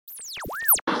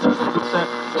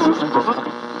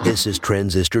This is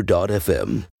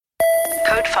Transistor.fm.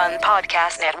 Code Fun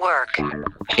Podcast Network.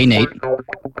 Hey, Nate.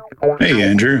 Hey,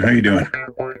 Andrew. How you doing?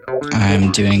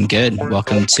 I'm doing good.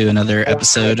 Welcome to another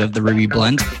episode of the Ruby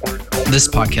Blend. This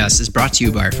podcast is brought to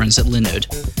you by our friends at Linode.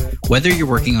 Whether you're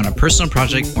working on a personal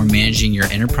project or managing your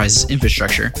enterprise's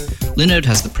infrastructure, Linode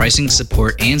has the pricing,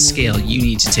 support, and scale you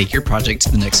need to take your project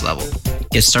to the next level.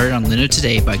 Get started on Linode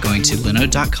today by going to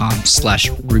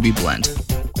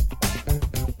linode.com/rubyblend.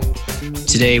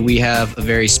 Today we have a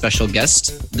very special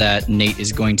guest that Nate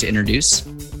is going to introduce.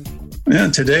 Yeah,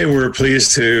 today we're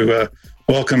pleased to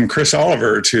welcome Chris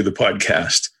Oliver to the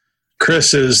podcast.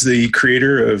 Chris is the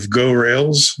creator of Go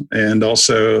Rails and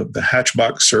also the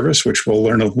Hatchbox service, which we'll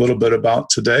learn a little bit about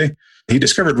today. He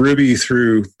discovered Ruby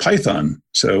through Python,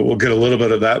 so we'll get a little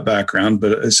bit of that background,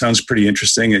 but it sounds pretty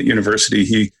interesting. At university,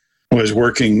 he was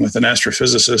working with an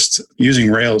astrophysicist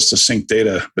using Rails to sync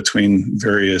data between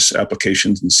various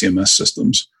applications and CMS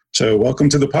systems. So welcome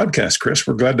to the podcast, Chris.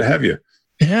 We're glad to have you.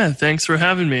 Yeah, thanks for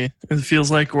having me. It feels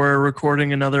like we're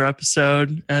recording another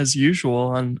episode as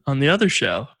usual on the other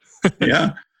show.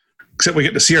 Yeah, except we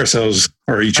get to see ourselves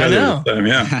or each other this time.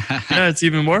 Yeah. Yeah, it's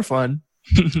even more fun.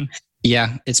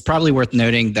 Yeah, it's probably worth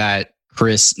noting that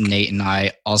Chris, Nate, and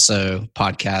I also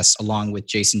podcast along with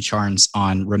Jason Charnes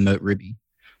on Remote Ruby.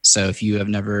 So if you have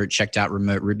never checked out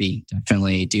Remote Ruby,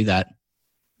 definitely do that.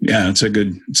 Yeah, it's a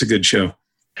good show.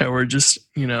 Yeah, we're just,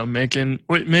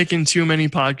 making too many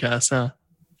podcasts, huh?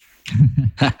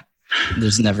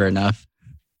 There's never enough.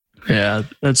 Yeah,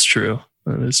 that's true.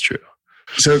 That is true.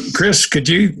 So, Chris, could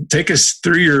you take us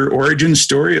through your origin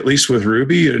story, at least with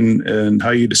Ruby, and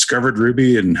how you discovered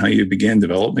Ruby and how you began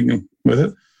developing with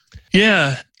it?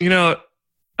 Yeah, I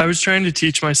was trying to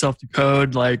teach myself to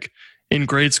code like in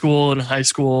grade school and high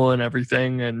school and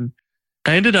everything. And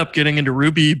I ended up getting into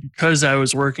Ruby because I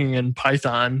was working in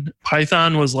Python.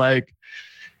 Python was like,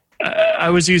 I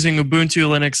was using Ubuntu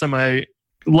Linux on my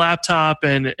laptop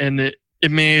and it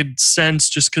made sense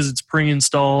just because it's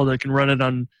pre-installed. I can run it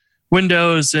on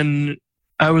Windows, and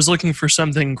I was looking for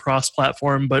something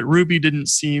cross-platform, but Ruby didn't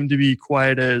seem to be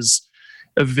quite as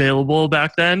available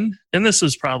back then. And this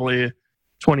was probably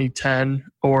 2010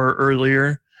 or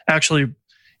earlier. Actually,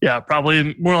 yeah,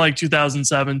 probably more like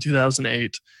 2007,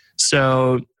 2008.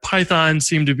 So Python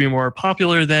seemed to be more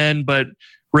popular then, but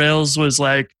Rails was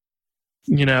like,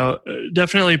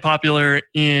 definitely popular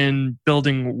in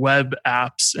building web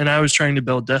apps. And I was trying to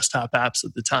build desktop apps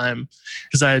at the time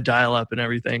because I had dial-up and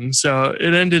everything. So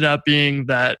it ended up being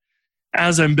that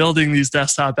as I'm building these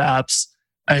desktop apps,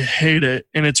 I hate it.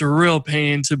 And it's a real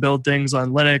pain to build things on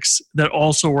Linux that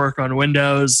also work on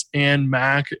Windows and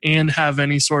Mac and have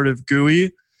any sort of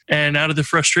GUI. And out of the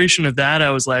frustration of that,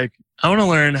 I was like, I want to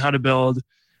learn how to build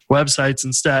websites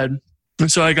instead. And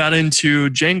so I got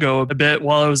into Django a bit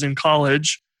while I was in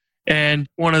college. And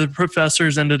one of the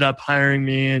professors ended up hiring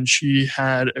me, and she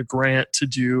had a grant to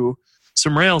do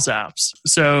some Rails apps.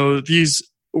 So these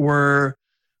were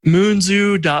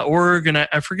moonzoo.org. And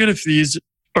I forget if these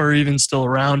are even still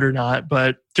around or not,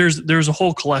 but there's a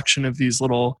whole collection of these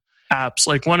little apps.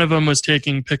 Like one of them was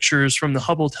taking pictures from the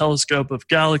Hubble telescope of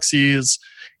galaxies,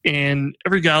 and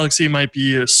every galaxy might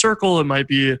be a circle, it might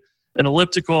be an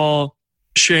elliptical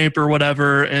shape or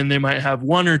whatever, and they might have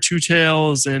one or two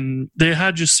tails, and they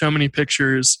had just so many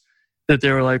pictures that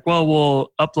they were like, well, we'll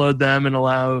upload them and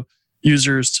allow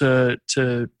users to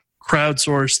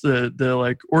crowdsource the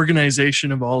like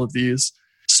organization of all of these.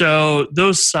 So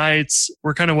those sites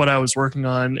were kind of what I was working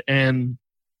on, and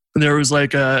there was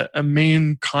like a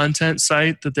main content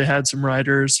site that they had some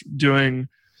writers doing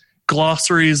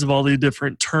glossaries of all the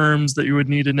different terms that you would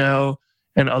need to know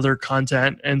and other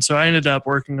content. And so I ended up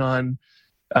working on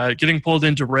getting pulled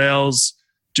into Rails,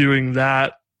 doing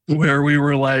that, where we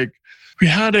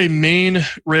had a main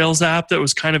Rails app that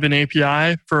was kind of an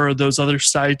API for those other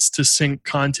sites to sync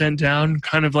content down,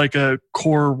 kind of like a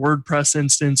core WordPress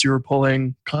instance you were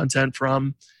pulling content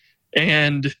from.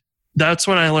 And that's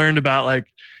when I learned about like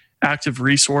active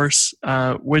resource,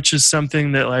 which is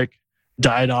something that like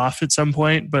died off at some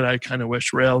point, but I kind of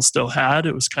wish Rails still had.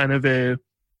 It was kind of we're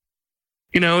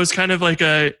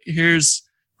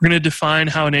going to define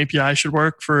how an API should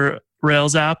work for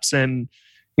Rails apps and,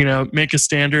 make a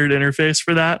standard interface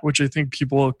for that, which I think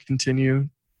people will continue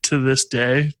to this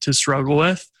day to struggle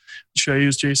with. Should I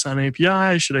use JSON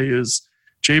API? Should I use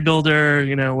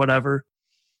JBuilder? Whatever.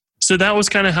 So that was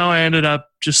kind of how I ended up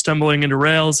just stumbling into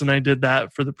Rails, and I did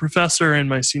that for the professor, and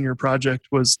my senior project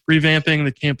was revamping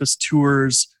the campus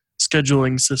tours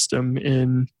scheduling system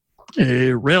in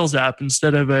a Rails app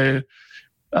instead of a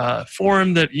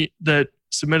form that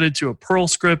submitted to a Perl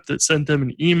script that sent them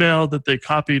an email that they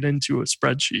copied into a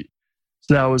spreadsheet.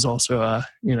 So that was also,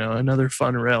 another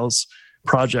fun Rails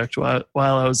project while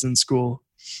I was in school.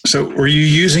 So were you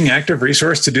using Active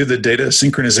Resource to do the data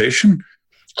synchronization?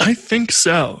 I think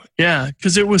so. Yeah.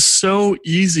 Because it was so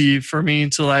easy for me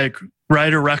to like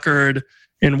write a record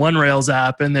in one Rails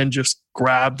app and then just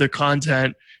grab the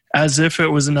content as if it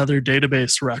was another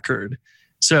database record.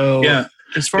 So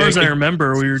as far as I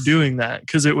remember, we were doing that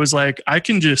because it was like, I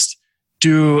can just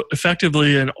do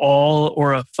effectively an all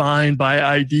or a find by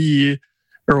ID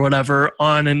or whatever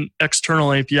on an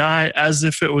external API as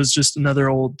if it was just another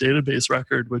old database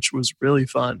record, which was really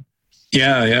fun.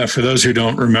 Yeah. For those who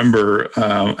don't remember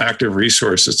Active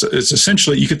Resource, it's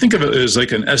essentially, you could think of it as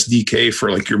like an SDK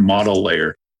for like your model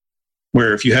layer,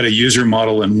 where if you had a user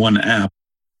model in one app,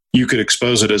 you could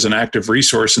expose it as an active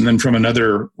resource. And then from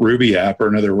another Ruby app or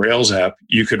another Rails app,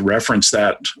 you could reference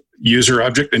that user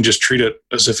object and just treat it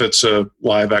as if it's a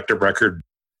live active record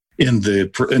in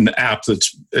the app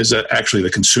is actually the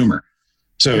consumer.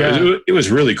 So it was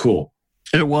really cool.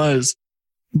 It was.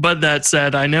 But that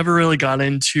said, I never really got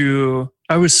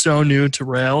I was so new to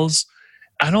Rails.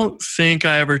 I don't think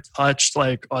I ever touched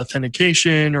like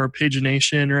authentication or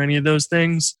pagination or any of those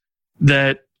things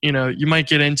that, you might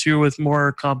get into with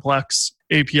more complex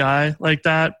API like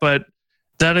that. But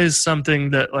that is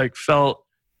something that like felt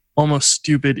almost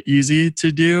stupid easy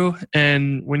to do.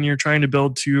 And when you're trying to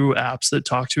build two apps that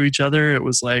talk to each other, it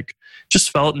was like, just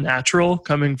felt natural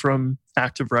coming from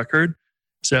Active Record.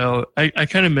 So I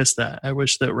kind of miss that. I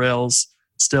wish that Rails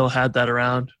still had that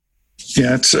around.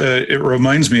 Yeah, it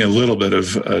reminds me a little bit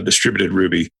of distributed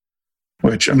Ruby,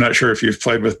 which I'm not sure if you've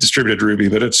played with distributed Ruby,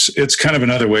 but it's kind of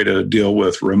another way to deal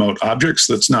with remote objects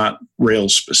that's not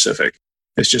Rails specific.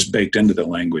 It's just baked into the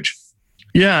language.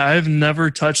 Yeah, I've never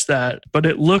touched that, but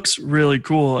it looks really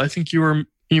cool. I think you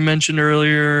mentioned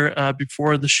earlier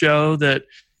before the show that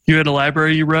you had a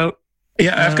library you wrote.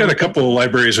 Yeah, I've got a couple of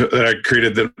libraries that I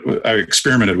created that I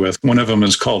experimented with. One of them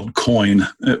is called Coin.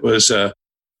 It was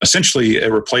essentially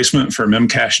a replacement for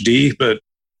Memcached, but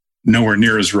nowhere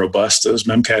near as robust as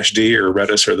Memcached or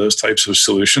Redis or those types of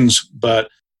solutions. But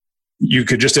you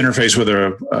could just interface with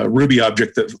a Ruby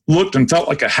object that looked and felt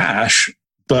like a hash,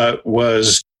 but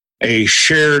was a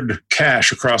shared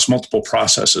cache across multiple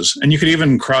processes. And you could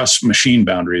even cross machine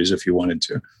boundaries if you wanted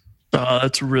to. Oh,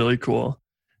 that's really cool.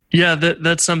 Yeah,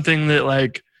 that's something that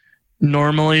like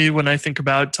normally when I think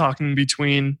about talking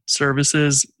between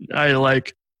services, I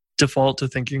like default to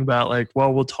thinking about like,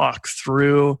 well, we'll talk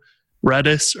through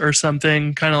Redis or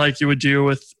something, kind of like you would do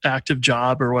with Active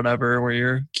Job or whatever, where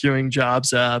you're queuing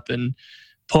jobs up and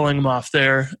pulling them off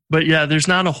there. But yeah, there's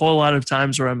not a whole lot of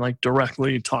times where I'm like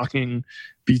directly talking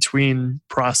between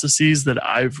processes that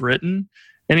I've written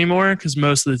anymore, because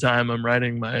most of the time I'm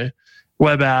writing my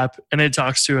web app and it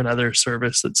talks to another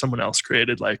service that someone else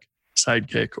created, like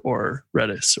Sidekick or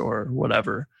Redis or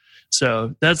whatever.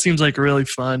 So that seems like a really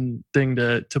fun thing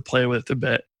to play with a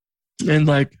bit. And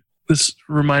like this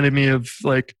reminded me of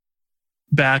like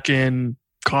back in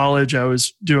college, I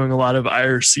was doing a lot of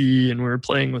IRC and we were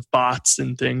playing with bots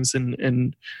and things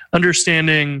and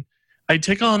understanding. I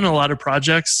take on a lot of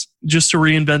projects just to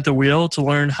reinvent the wheel to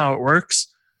learn how it works.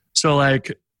 So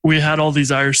like we had all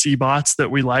these IRC bots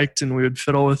that we liked and we would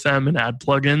fiddle with them and add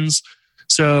plugins.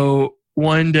 So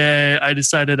one day I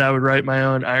decided I would write my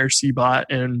own IRC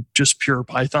bot in just pure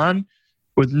Python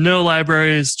with no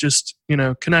libraries, just,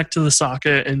 connect to the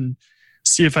socket and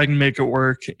see if I can make it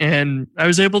work. And I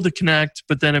was able to connect,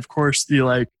 but then of course the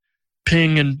like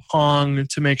ping and pong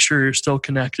to make sure you're still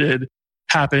connected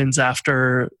happens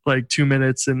after like 2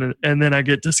 minutes. And then I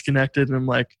get disconnected and I'm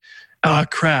like, oh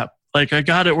crap. Like I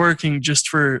got it working just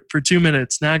for 2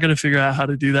 minutes. Now I got to figure out how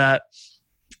to do that.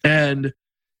 And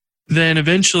then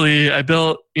eventually I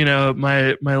built,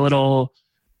 my little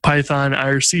Python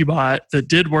IRC bot that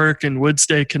did work and would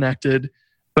stay connected.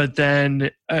 But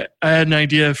then I had an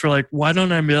idea for like, why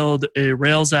don't I build a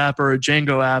Rails app or a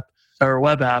Django app or a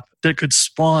web app that could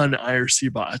spawn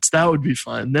IRC bots? That would be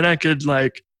fun. Then I could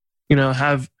like,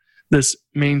 have this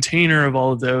maintainer of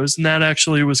all of those. And that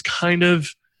actually was kind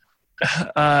of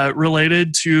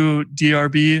related to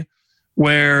DRB,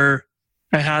 where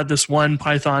I had this one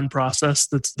Python process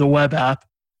that's the web app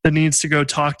that needs to go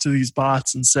talk to these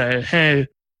bots and say, hey,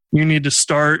 you need to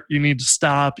start, you need to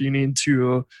stop, you need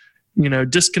to,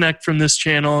 disconnect from this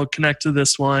channel, connect to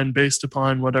this one based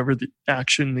upon whatever the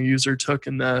action the user took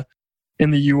in the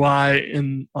UI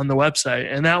on the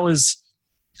website. And that was,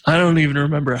 I don't even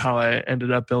remember how I ended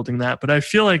up building that, but I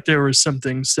feel like there was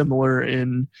something similar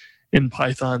in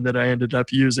Python that I ended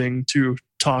up using to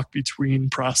talk between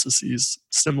processes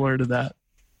similar to that.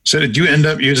 So did you end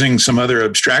up using some other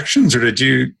abstractions, or did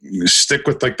you stick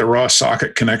with like the raw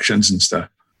socket connections and stuff?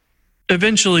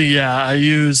 Eventually, yeah, I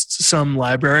used some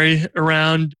library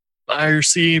around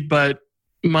IRC, but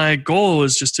my goal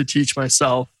was just to teach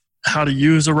myself how to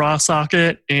use a raw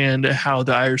socket and how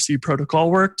the IRC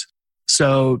protocol worked.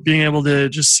 So being able to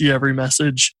just see every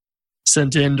message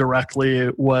sent in directly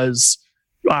was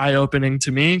eye-opening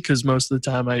to me, because most of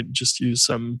the time I just use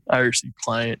some IRC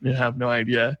client and have no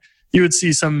idea. You would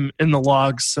see some in the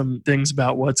logs, some things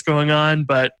about what's going on,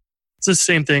 but it's the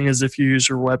same thing as if you use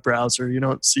your web browser. You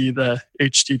don't see the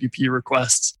HTTP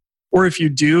requests. Or if you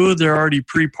do, they're already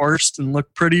pre-parsed and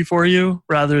look pretty for you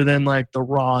rather than like the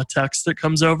raw text that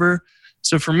comes over.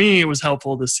 So for me, it was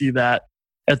helpful to see that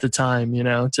at the time,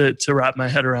 to wrap my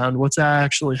head around what's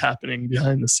actually happening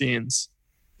behind the scenes.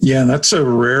 Yeah, that's a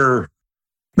rare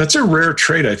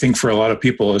trait, I think, for a lot of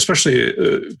people,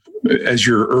 especially as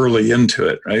you're early into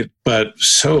it, right? But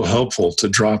so helpful to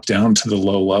drop down to the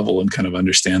low level and kind of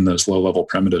understand those low level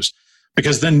primitives,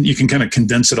 because then you can kind of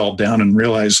condense it all down and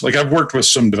realize, like I've worked with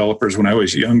some developers when I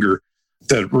was younger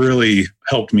that really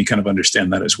helped me kind of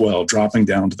understand that as well, dropping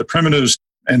down to the primitives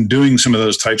and doing some of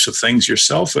those types of things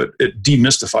yourself. It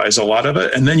demystifies a lot of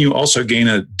it. And then you also gain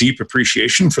a deep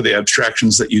appreciation for the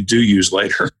abstractions that you do use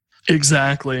later.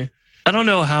 Exactly. I don't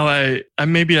know how I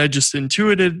just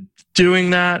intuited doing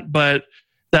that, but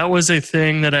that was a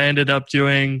thing that I ended up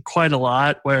doing quite a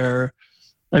lot, where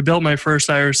I built my first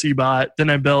IRC bot, then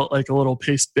I built like a little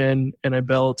paste bin, and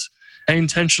I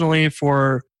intentionally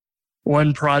for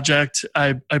one project,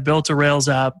 I built a Rails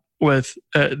app with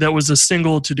that was a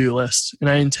single to-do list, and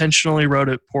I intentionally wrote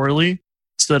it poorly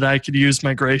so that I could use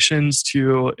migrations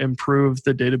to improve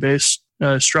the database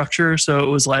structure. So it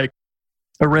was like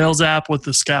a Rails app with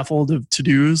the scaffold of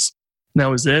to-dos, and that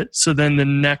was it. So then the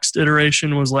next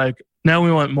iteration was like, now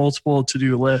we want multiple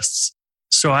to-do lists.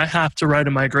 So I have to write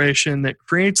a migration that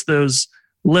creates those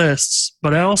lists,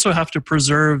 but I also have to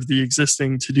preserve the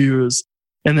existing to-dos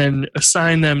and then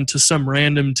assign them to some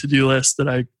random to-do list that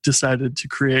I decided to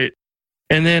create.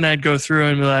 And then I'd go through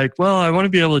and be like, well, I want to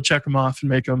be able to check them off and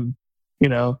make them,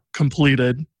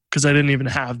 completed, because I didn't even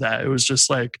have that. It was just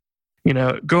like,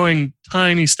 going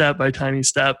tiny step by tiny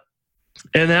step.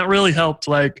 And that really helped.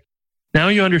 Like, now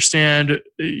you understand,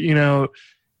 you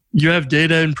have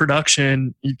data in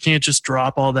production. You can't just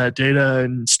drop all that data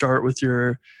and start with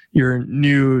your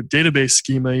new database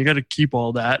schema. You got to keep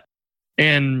all that.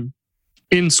 And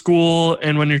in school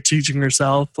and when you're teaching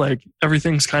yourself, like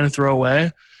everything's kind of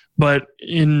throwaway. But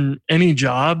in any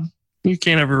job, you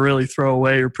can't ever really throw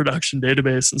away your production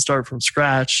database and start from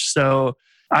scratch. So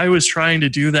I was trying to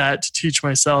do that to teach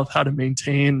myself how to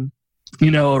maintain,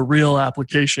 a real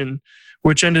application,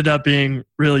 which ended up being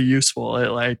really useful.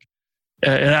 It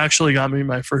actually got me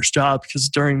my first job, because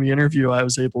during the interview, I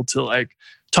was able to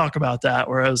talk about that,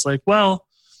 where I was like, well,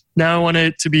 now I want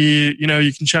it to be, you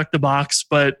can check the box,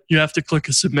 but you have to click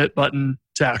a submit button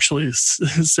to actually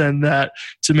send that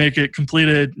to make it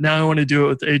completed. Now I want to do it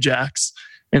with Ajax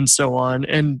and so on.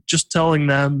 And just telling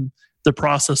them the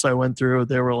process I went through,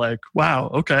 they were like, wow,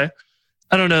 okay.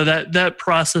 I don't know, that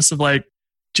process of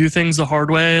do things the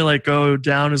hard way, go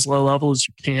down as low level as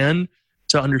you can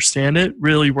to understand it,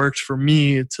 really worked for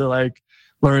me to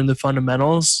learn the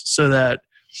fundamentals. So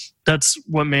that's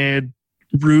what made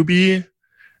Ruby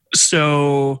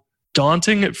so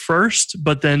daunting at first,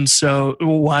 but then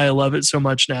why I love it so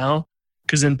much now.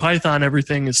 Because in Python,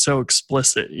 everything is so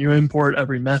explicit. You import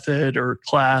every method or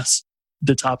class at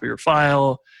the top of your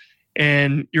file,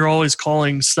 and you're always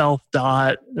calling self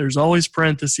dot. There's always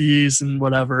parentheses and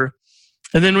whatever.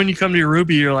 And then when you come to your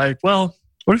Ruby, you're like, well,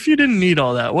 what if you didn't need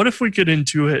all that? What if we could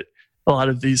intuit a lot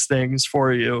of these things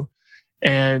for you?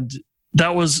 And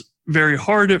that was very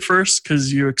hard at first,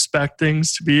 because you expect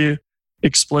things to be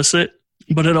explicit,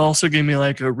 but it also gave me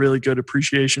a really good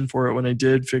appreciation for it when I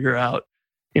did figure out,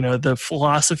 the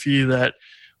philosophy that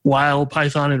while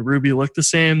Python and Ruby look the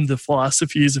same, the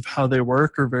philosophies of how they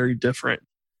work are very different.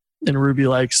 And Ruby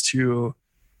likes to,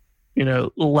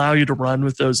 allow you to run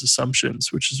with those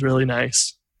assumptions, which is really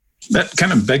nice. That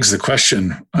kind of begs the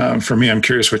question for me. I'm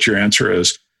curious what your answer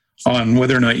is on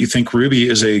whether or not you think Ruby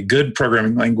is a good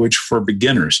programming language for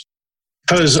beginners.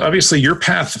 Because obviously your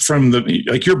path from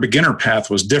your beginner path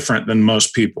was different than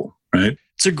most people, right?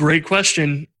 It's a great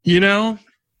question. It's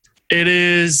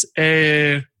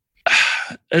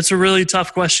a really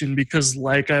tough question, because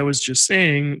like I was just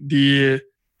saying, the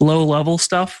low level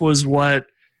stuff was what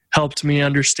helped me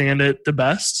understand it the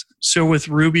best. So with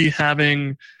Ruby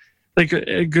having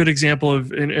a good example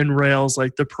of in Rails,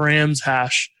 the params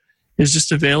hash is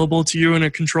just available to you in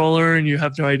a controller, and you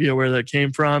have no idea where that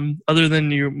came from, other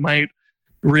than you might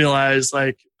realize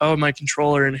like, oh, my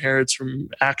controller inherits from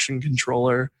Action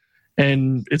Controller,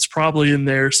 and it's probably in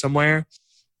there somewhere.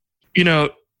 You know,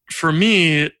 for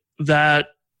me, that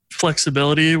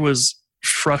flexibility was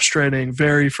frustrating,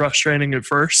 very frustrating at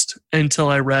first, until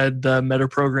I read the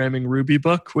Metaprogramming Ruby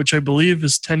book, which I believe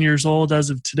is 10 years old as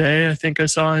of today. I think I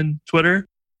saw on Twitter.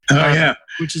 Oh, yeah.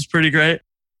 Which is pretty great.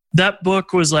 That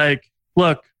book was like,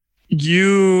 look,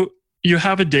 you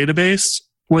have a database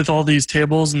with all these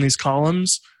tables and these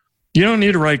columns. You don't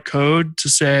need to write code to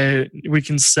say we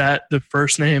can set the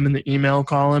first name in the email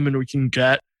column and we can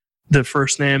get the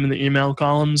first name in the email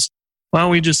columns. Why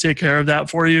don't we just take care of that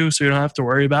for you so you don't have to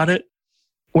worry about it?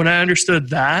 When I understood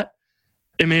that,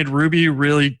 it made Ruby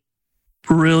really,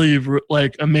 really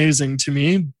like amazing to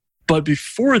me. But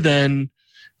before then,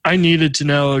 I needed to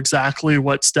know exactly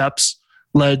what steps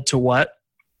led to what.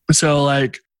 So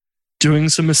like doing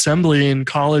some assembly in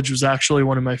college was actually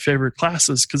one of my favorite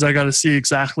classes because I got to see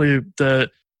exactly on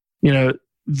the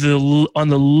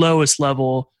lowest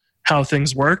level how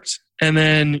things worked. And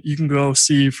then you can go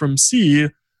see from C,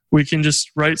 we can just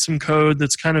write some code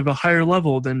that's kind of a higher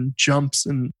level than jumps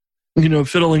and,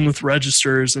 fiddling with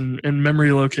registers and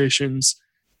memory locations.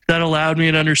 That allowed me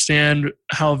to understand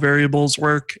how variables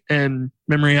work and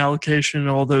memory allocation and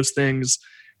all those things.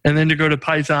 And then to go to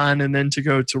Python and then to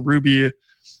go to Ruby.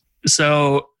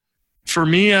 So for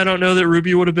me, I don't know that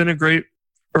Ruby would have been a great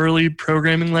early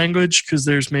programming language because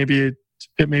maybe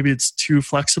it's too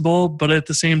flexible, but at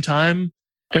the same time,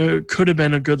 it could have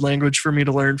been a good language for me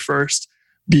to learn first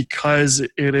because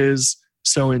it is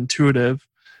so intuitive.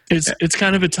 It's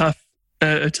kind of a tough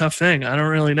thing. I don't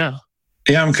really know.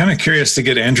 Yeah, I'm kind of curious to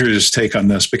get Andrew's take on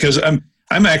this because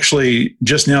I'm actually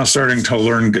just now starting to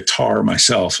learn guitar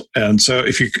myself. And so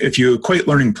if you equate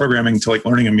learning programming to like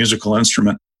learning a musical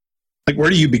instrument, like where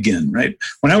do you begin, right?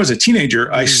 When I was a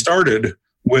teenager, I started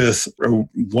with a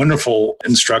wonderful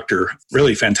instructor,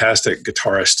 really fantastic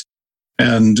guitarist.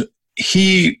 And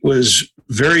he was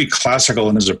very classical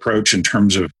in his approach in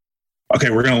terms of, okay,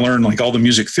 we're going to learn like all the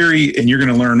music theory and you're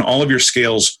going to learn all of your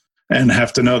scales and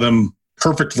have to know them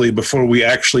perfectly before we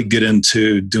actually get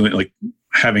into doing like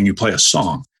having you play a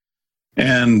song.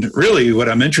 And really what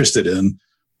I'm interested in,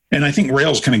 and I think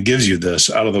Rails kind of gives you this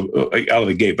out of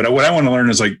the gate, but what I want to learn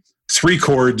is like 3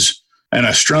 chords and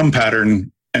a strum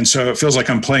pattern. And so it feels like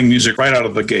I'm playing music right out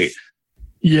of the gate.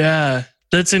 Yeah,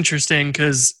 that's interesting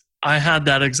because I had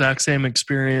that exact same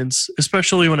experience,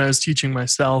 especially when I was teaching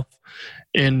myself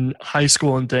in high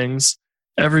school and things.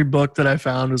 Every book that I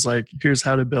found was like, here's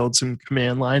how to build some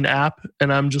command line app.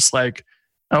 And I'm just like,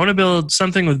 I want to build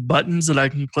something with buttons that I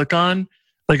can click on,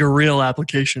 like a real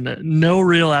application. No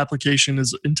real application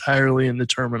is entirely in the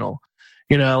terminal,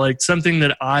 like something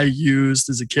that I used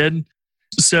as a kid.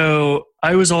 So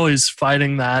I was always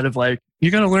fighting that of like,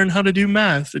 you got to learn how to do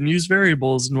math and use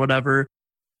variables and whatever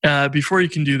before you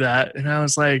can do that. And I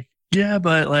was like, yeah,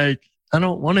 but like, I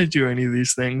don't want to do any of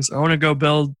these things. I want to go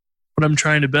build what I'm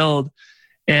trying to build.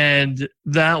 And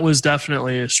that was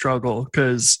definitely a struggle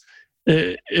because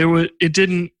it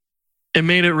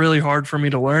made it really hard for me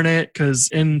to learn it because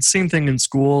same thing in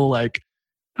school, like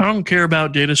I don't care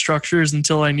about data structures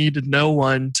until I need to know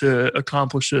one to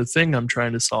accomplish a thing I'm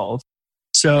trying to solve.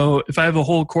 So if I have a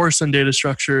whole course on data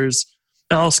structures,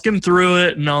 I'll skim through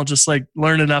it and I'll just like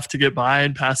learn enough to get by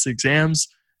and pass the exams.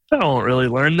 I don't really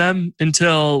learn them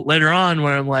until later on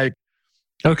when I'm like,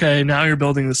 okay, now you're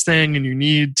building this thing and you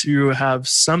need to have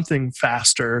something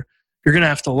faster. You're going to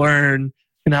have to learn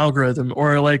an algorithm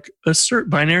or like a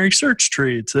binary search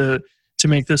tree to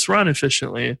make this run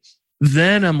efficiently.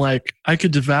 Then I'm like, I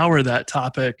could devour that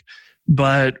topic.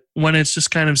 But when it's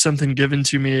just kind of something given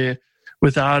to me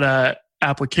without a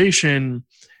application,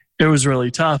 it was really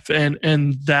tough.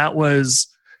 And that was,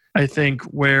 I think,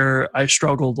 where I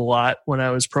struggled a lot when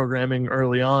I was programming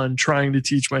early on, trying to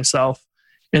teach myself.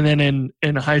 And then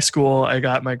in high school, I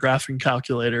got my graphing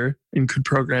calculator and could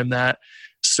program that.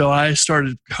 So I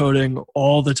started coding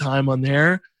all the time on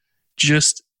there,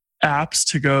 just apps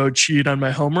to go cheat on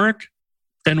my homework.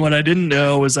 And what I didn't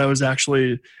know was I was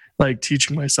actually like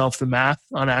teaching myself the math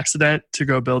on accident to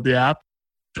go build the app.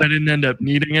 I didn't end up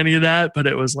needing any of that, but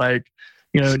it was like,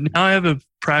 now I have a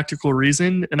practical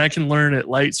reason and I can learn at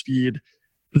light speed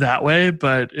that way.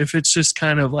 But if it's just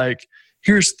kind of like,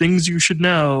 here's things you should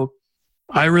know,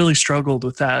 I really struggled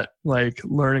with that, like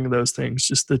learning those things,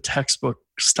 just the textbook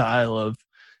style of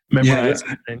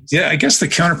memorizing things. Yeah, I guess the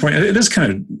counterpoint,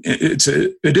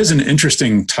 it is an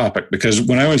interesting topic because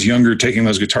when I was younger taking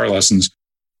those guitar lessons,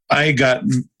 I got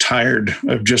tired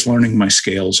of just learning my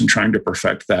scales and trying to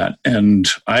perfect that. And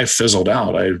I fizzled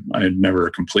out. I never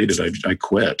completed. I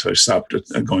quit. I stopped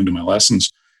going to my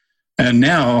lessons. And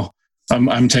now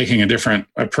I'm taking a different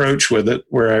approach with it,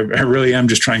 where I really am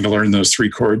just trying to learn those 3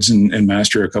 chords and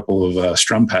master a couple of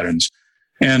strum patterns.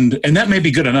 And that may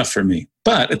be good enough for me.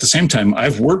 But at the same time,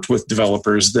 I've worked with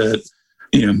developers that,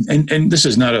 and this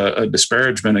is not a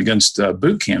disparagement against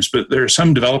boot camps, but there are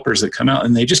some developers that come out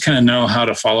and they just kind of know how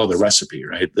to follow the recipe,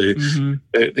 right?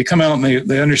 They come out and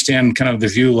they understand kind of the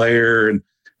view layer and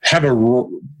have a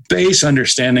base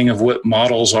understanding of what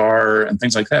models are and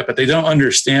things like that, but they don't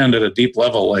understand at a deep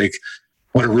level, like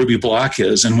what a Ruby block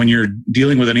is. And when you're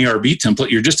dealing with an ERB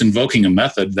template, you're just invoking a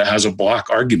method that has a block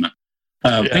argument.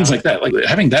 Things like that. Like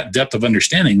having that depth of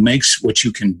understanding makes what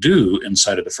you can do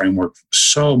inside of the framework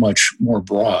so much more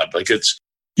broad. Like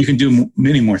you can do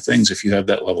many more things if you have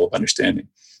that level of understanding.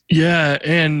 Yeah.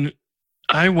 And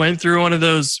I went through one of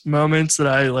those moments that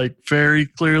I like very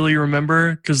clearly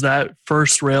remember, because that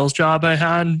first Rails job I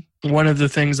had, one of the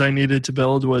things I needed to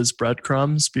build was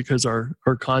breadcrumbs, because our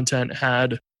content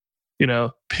had,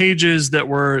 pages that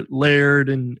were layered,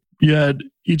 and you had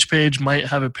each page might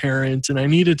have a parent, and I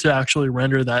needed to actually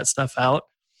render that stuff out.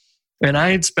 And I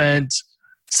had spent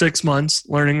 6 months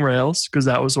learning Rails, because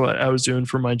that was what I was doing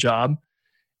for my job.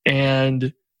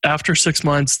 And after 6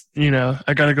 months,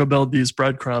 I got to go build these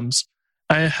breadcrumbs.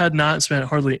 I had not spent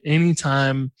hardly any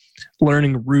time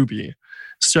learning Ruby.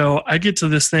 So I get to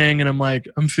this thing and I'm like,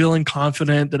 I'm feeling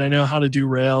confident that I know how to do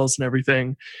Rails and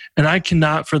everything. And I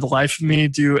cannot for the life of me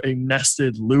do a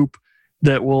nested loop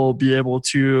that will be able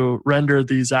to render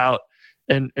these out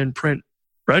and print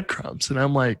breadcrumbs. And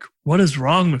I'm like, what is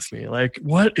wrong with me? Like,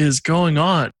 what is going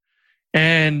on?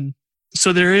 And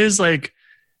so there is like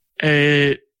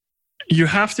you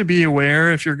have to be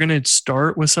aware, if you're going to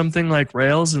start with something like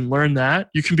Rails and learn that,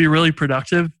 you can be really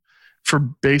productive for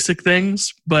basic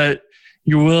things, but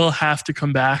you will have to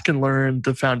come back and learn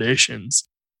the foundations,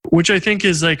 which I think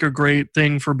is like a great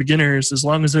thing for beginners, as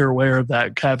long as they're aware of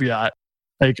that caveat.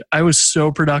 Like, I was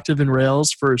so productive in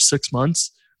Rails for 6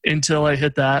 months until I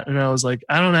hit that. And I was like,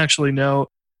 I don't actually know.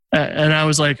 And I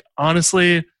was like,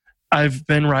 honestly, I've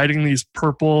been writing these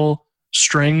purple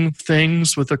string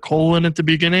things with a colon at the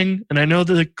beginning. And I know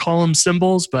that they call them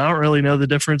symbols, but I don't really know the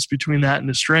difference between that and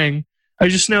a string. I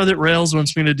just know that Rails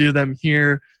wants me to do them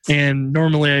here. And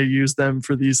normally I use them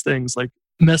for these things, like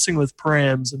messing with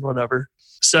params and whatever.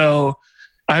 So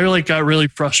I got really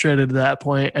frustrated at that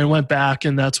point and went back.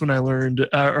 And that's when I learned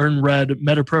and read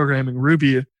Metaprogramming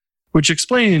Ruby, which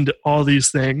explained all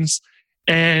these things.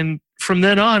 And from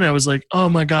then on, I was like, oh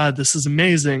my God, this is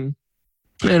amazing.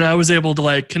 And I was able to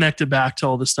like connect it back to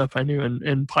all the stuff I knew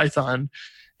in Python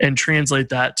and translate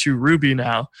that to Ruby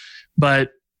now.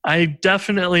 But I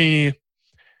definitely,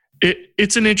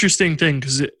 it's an interesting thing,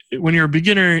 because when you're a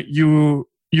beginner, you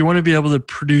want to be able to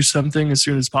produce something as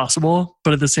soon as possible.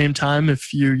 But at the same time,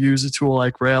 if you use a tool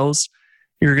like Rails,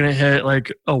 you're going to hit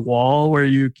like a wall where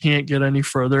you can't get any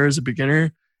further as a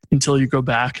beginner until you go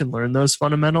back and learn those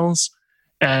fundamentals.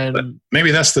 And but maybe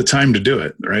that's the time to do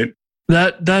it, right?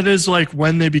 That is like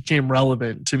when they became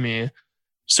relevant to me.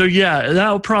 So yeah,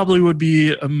 that probably would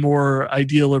be a more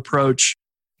ideal approach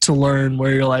to learn,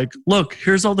 where you're like, look,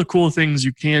 here's all the cool things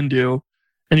you can do.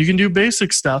 And you can do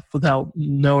basic stuff without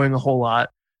knowing a whole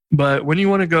lot. But when you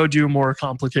want to go do more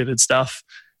complicated stuff,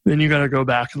 then you got to go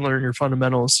back and learn your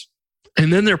fundamentals.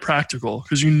 And then they're practical,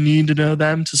 because you need to know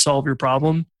them to solve your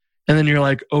problem. And then you're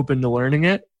like open to learning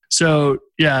it. So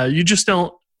yeah, you just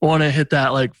don't want to hit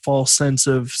that like false sense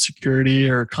of security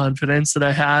or confidence that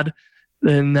I had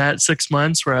in that 6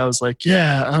 months, where I was like,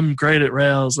 yeah, I'm great at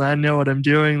Rails. I know what I'm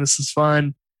doing. This is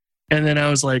fun. And then I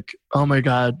was like, oh my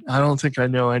God, I don't think I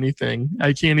know anything.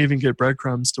 I can't even get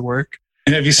breadcrumbs to work.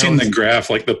 And have you seen the graph,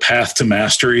 like the path to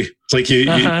mastery? It's like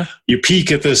you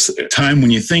peak at this time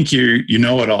when you think you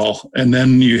know it all, and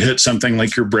then you hit something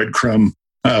like your breadcrumb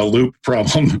loop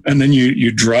problem, and then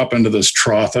you drop into this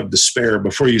trough of despair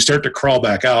before you start to crawl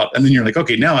back out, and then you're like,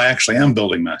 okay, now I actually am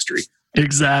building mastery.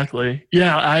 Exactly.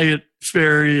 Yeah, I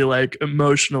very like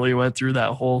emotionally went through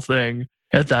that whole thing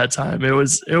at that time. It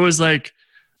was like,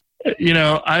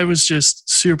 I was just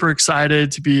super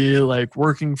excited to be like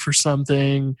working for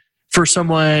something, for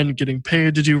someone, getting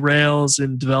paid to do Rails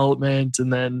and development.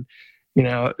 And then,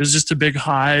 it was just a big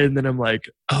high. And then I'm like,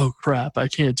 oh crap, I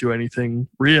can't do anything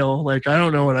real. Like, I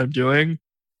don't know what I'm doing.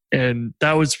 And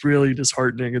that was really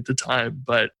disheartening at the time.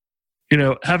 But,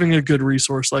 having a good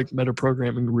resource like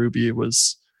Metaprogramming Ruby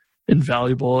was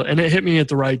invaluable. And it hit me at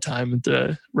the right time, at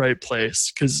the right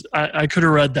place. Because I could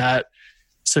have read that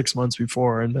 6 months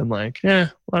before and been like,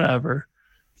 whatever.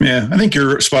 Yeah, I think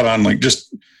you're spot on. Like,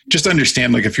 just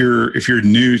understand, like, if you're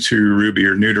new to Ruby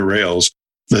or new to Rails,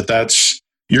 that's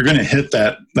you're going to hit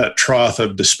that trough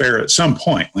of despair at some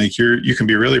point. Like you can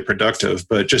be really productive,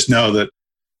 but just know that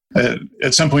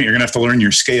at some point you're going to have to learn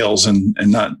your scales and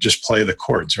not just play the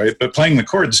chords, right? But playing the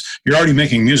chords, you're already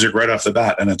making music right off the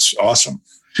bat, and it's awesome.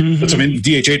 That's, I mean,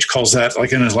 DHH calls that,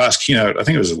 like in his last keynote, I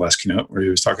think it was his last keynote, where he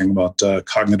was talking about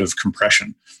cognitive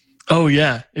compression. Oh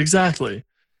yeah, exactly.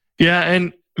 Yeah,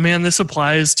 and man, this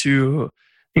applies to,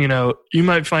 you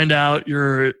might find out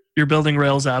you're building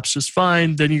Rails apps just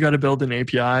fine, then you got to build an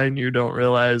API and you don't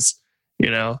realize,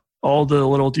 all the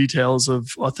little details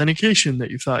of authentication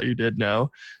that you thought you did know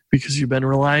because you've been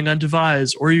relying on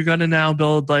Devise, or you got to now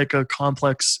build like a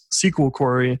complex SQL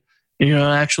query and you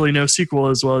don't actually know SQL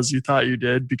as well as you thought you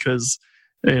did because,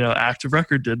 Active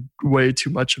Record did way too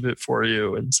much of it for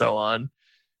you and so on.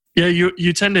 Yeah,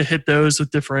 you tend to hit those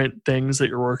with different things that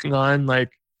you're working on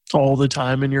like all the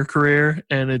time in your career.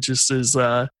 And it just is,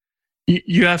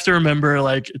 you have to remember,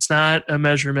 like, it's not a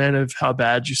measurement of how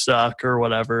bad you suck or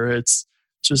whatever. It's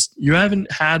just you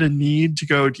haven't had a need to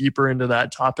go deeper into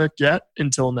that topic yet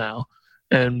until now.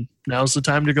 And now's the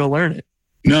time to go learn it.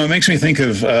 No, it makes me think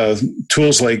of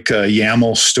tools like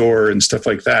YAML store and stuff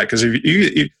like that. Because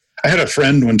I had a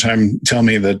friend one time tell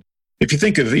me that if you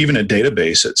think of even a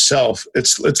database itself,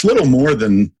 it's little more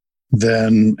than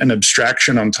an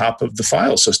abstraction on top of the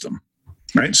file system,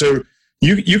 right? So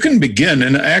you can begin,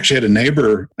 and I actually had a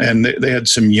neighbor, and they had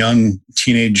some young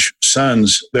teenage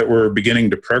sons that were beginning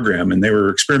to program, and they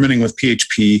were experimenting with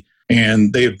PHP,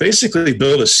 and they basically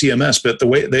built a CMS, but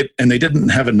they didn't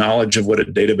have a knowledge of what a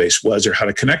database was or how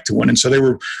to connect to one, and so they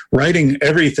were writing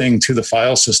everything to the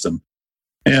file system.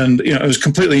 And it was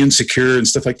completely insecure and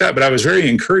stuff like that. But I was very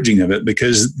encouraging of it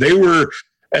because they were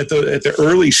at the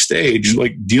early stage,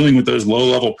 like dealing with those low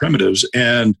level primitives,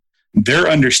 and their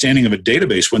understanding of a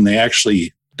database when they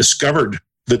actually discovered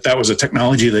that was a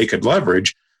technology they could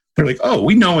leverage. They're like, oh,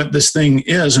 we know what this thing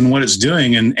is and what it's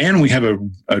doing, and we have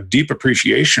a deep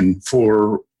appreciation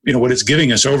for what it's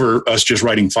giving us over us just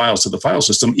writing files to the file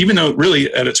system, even though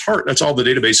really at its heart that's all the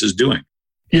database is doing.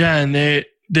 Yeah, and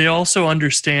they also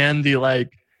understand the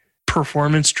like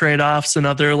performance trade-offs and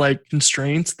other like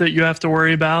constraints that you have to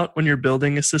worry about when you're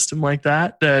building a system like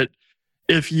that. That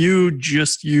if you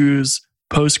just use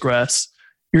Postgres,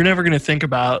 you're never going to think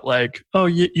about like, oh,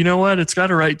 you know what? It's got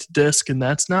to write to disk and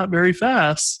that's not very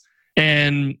fast.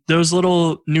 And those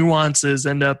little nuances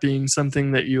end up being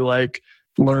something that you like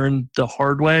learn the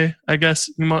hard way, I guess,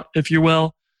 if you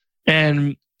will.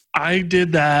 And I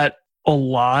did that a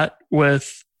lot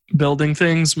with building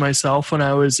things myself when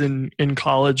I was in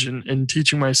college and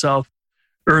teaching myself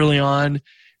early on,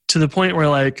 to the point where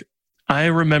like I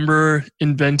remember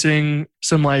inventing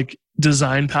some like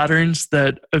design patterns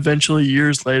that eventually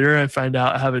years later I find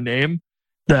out have a name,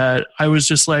 that I was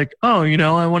just like, oh,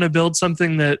 I want to build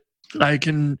something that I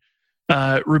can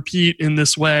repeat in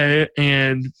this way.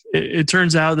 And it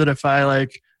turns out that if I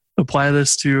like apply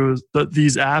this to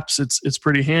these apps, it's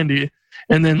pretty handy.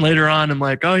 And then later on, I'm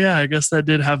like, oh yeah, I guess that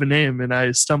did have a name. And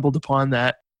I stumbled upon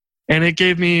that. And it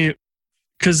gave me,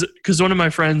 because one of my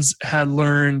friends had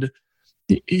learned,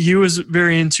 he was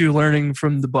very into learning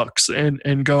from the books and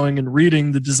going and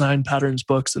reading the design patterns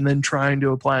books and then trying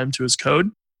to apply them to his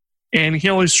code. And he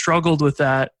always struggled with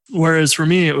that. Whereas for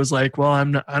me, it was like, well,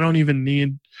 I don't even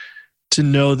need to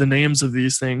know the names of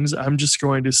these things. I'm just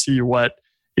going to see what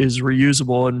is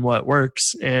reusable and what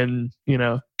works, and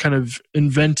kind of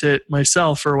invent it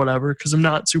myself or whatever, because I'm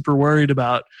not super worried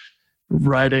about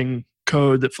writing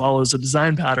code that follows a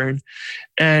design pattern.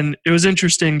 And it was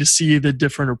interesting to see the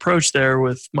different approach there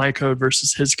with my code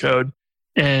versus his code.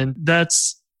 And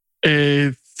that's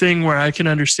a thing where I can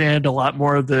understand a lot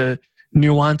more of the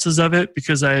nuances of it,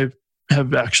 because I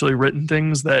have actually written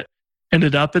things that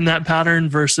ended up in that pattern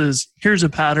versus here's a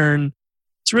pattern.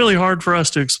 It's really hard for us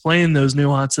to explain those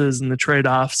nuances and the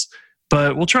trade-offs,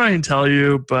 but we'll try and tell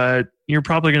you, but you're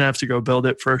probably going to have to go build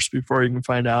it first before you can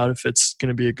find out if it's going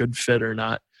to be a good fit or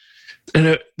not.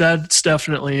 And that's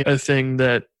definitely a thing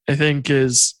that I think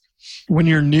is, when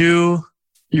you're new,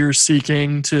 you're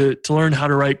seeking to learn how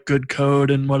to write good code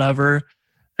and whatever,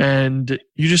 and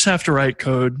you just have to write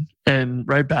code and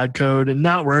write bad code and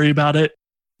not worry about it,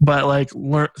 but like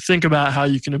think about how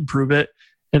you can improve it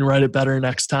and write it better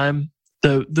next time.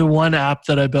 The one app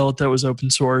that I built that was open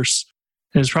source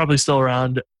and is probably still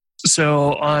around.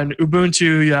 So on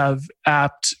Ubuntu, you have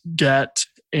apt-get,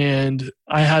 and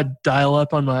I had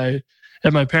dial-up at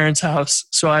my parents' house.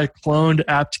 So I cloned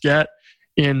apt-get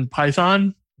in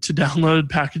Python to download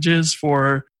packages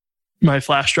for my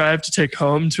flash drive to take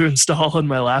home to install on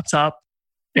my laptop.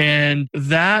 And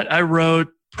that I wrote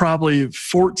probably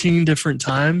 14 different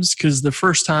times, because the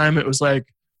first time it was like,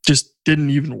 just didn't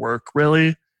even work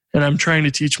really. and I'm trying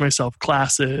to teach myself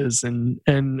classes,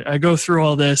 and I go through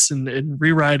all this and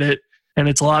rewrite it, and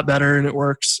it's a lot better and it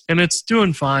works and it's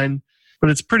doing fine, but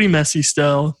it's pretty messy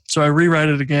still. So I rewrite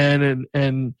it again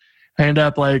and I end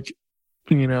up like,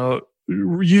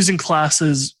 using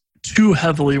classes too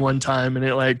heavily one time, and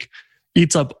it like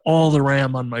eats up all the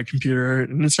RAM on my computer,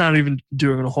 and it's not even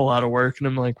doing a whole lot of work. And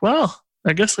I'm like, well,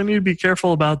 I guess I need to be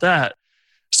careful about that.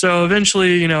 So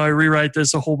eventually, I rewrite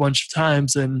this a whole bunch of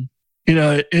times, and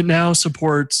it now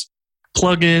supports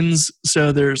plugins.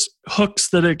 So there's hooks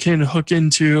that it can hook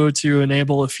into to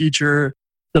enable a feature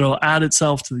that'll add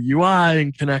itself to the UI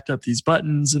and connect up these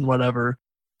buttons and whatever.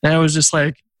 And I was just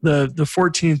like the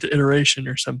 14th iteration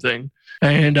or something.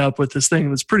 I end up with this thing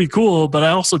that's pretty cool, but I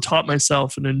also taught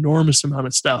myself an enormous amount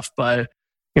of stuff by,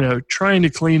 trying to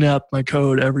clean up my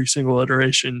code every single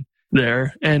iteration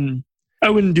there. And I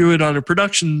wouldn't do it on a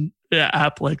production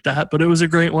app like that, but it was a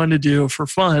great one to do for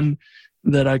fun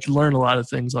that I could learn a lot of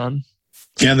things on.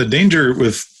 Yeah, the danger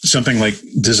with something like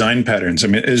design patterns, I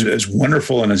mean, as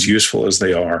wonderful and as useful as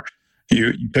they are,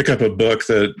 you pick up a book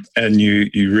and you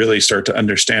really start to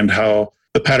understand how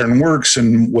the pattern works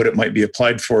and what it might be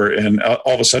applied for, and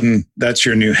all of a sudden that's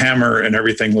your new hammer and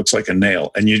everything looks like a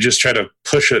nail, and you just try to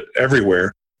push it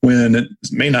everywhere when it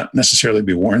may not necessarily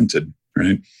be warranted,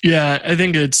 right? Yeah, I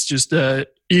think it's just a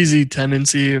easy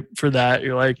tendency for that.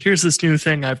 You're like, here's this new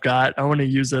thing I've got, I want to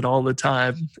use it all the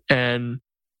time, and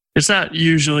it's not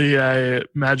usually a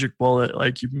magic bullet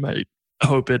like you might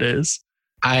hope it is.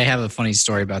 I have a funny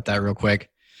story about that real quick.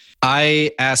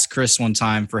 I asked Chris one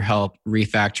time for help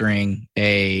refactoring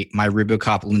my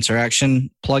RuboCop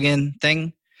interaction plugin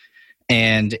thing,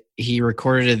 and he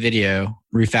recorded a video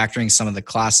refactoring some of the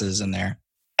classes in there.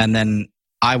 And then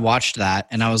I watched that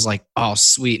and I was like, oh,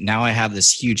 sweet. Now I have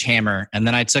this huge hammer. And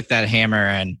then I took that hammer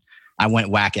and I went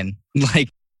whacking.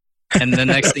 And the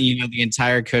next thing you know, the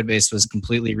entire code base was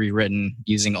completely rewritten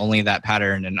using only that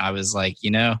pattern. And I was like,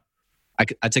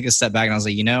 I took a step back and I was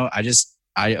like,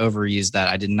 I overused that.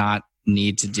 I did not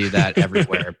need to do that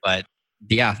everywhere. But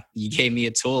yeah, you gave me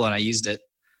a tool and I used it.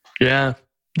 Yeah,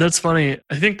 that's funny.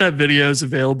 I think that video is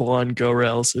available on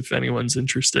GoRails if anyone's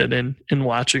interested in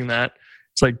watching that.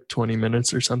 It's like 20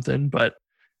 minutes or something, but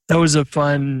that was a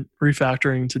fun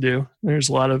refactoring to do. There's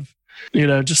a lot of,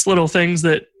 just little things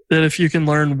that if you can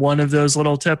learn one of those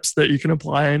little tips that you can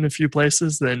apply in a few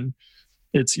places, then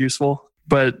it's useful.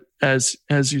 But as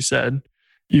you said,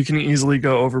 you can easily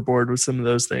go overboard with some of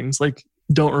those things. Like,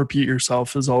 don't repeat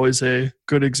yourself is always a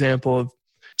good example of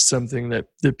something that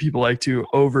people like to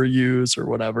overuse or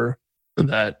whatever.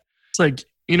 That it's like,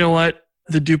 you know what?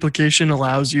 The duplication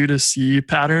allows you to see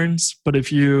patterns, but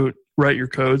if you write your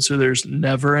code so there's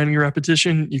never any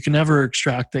repetition, you can never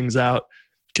extract things out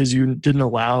because you didn't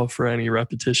allow for any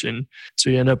repetition. So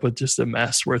you end up with just a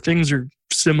mess where things are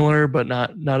similar, but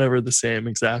not ever the same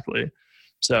exactly.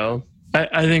 So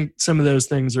I think some of those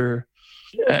things are,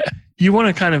 you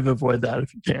want to kind of avoid that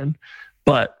if you can,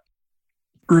 but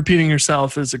repeating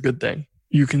yourself is a good thing.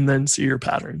 You can then see your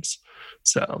patterns.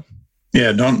 So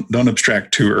yeah, don't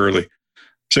abstract too early.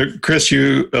 So Chris,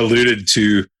 you alluded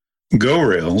to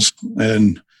GoRails,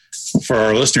 and for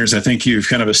our listeners, I think you've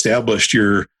kind of established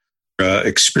your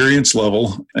experience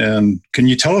level. And can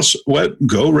you tell us what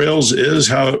GoRails is,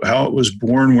 how it was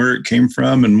born, where it came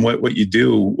from, and what you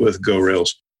do with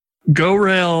GoRails?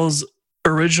 GoRails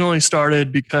originally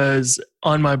started because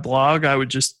on my blog, I would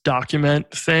just document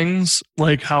things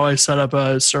like how I set up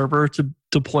a server to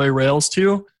deploy Rails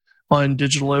to on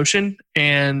DigitalOcean.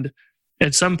 And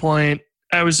at some point,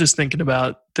 I was just thinking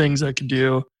about things I could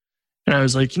do. And I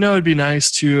was like, it'd be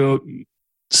nice to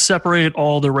separate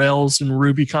all the Rails and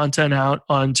Ruby content out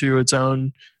onto its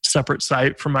own separate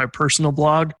site from my personal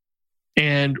blog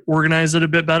and organize it a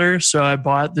bit better. So I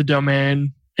bought the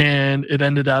domain, and it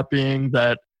ended up being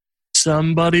that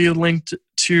somebody linked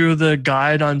to the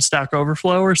guide on Stack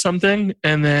Overflow or something.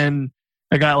 And then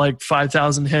I got like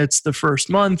 5,000 hits the first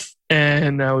month.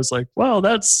 And I was like, well,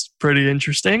 that's pretty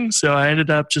interesting. So I ended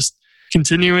up just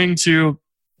continuing to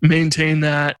maintain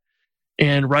that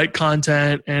and write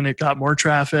content, and it got more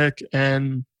traffic.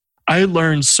 And I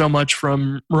learned so much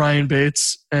from Ryan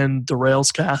Bates and the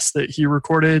Railscast that he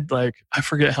recorded. Like, I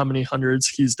forget how many hundreds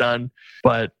he's done,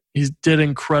 but he did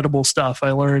incredible stuff.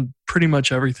 I learned pretty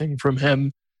much everything from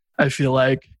him, I feel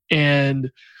like.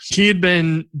 And he had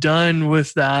been done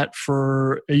with that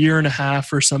for a year and a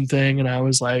half or something. And I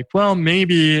was like, well,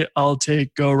 maybe I'll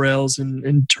take GoRails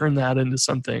and turn that into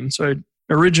something. So I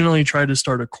originally tried to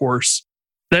start a course.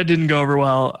 That didn't go over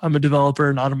well. I'm a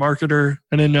developer, not a marketer.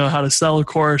 I didn't know how to sell a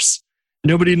course.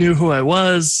 Nobody knew who I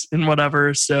was and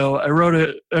whatever. So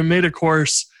I made a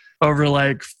course over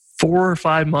like 4 or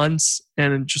 5 months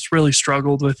and just really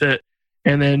struggled with it.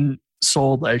 And then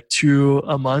sold like 2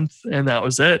 a month, and that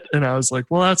was it. And I was like,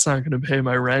 well, that's not going to pay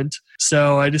my rent.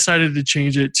 So I decided to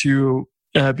change it to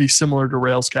be similar to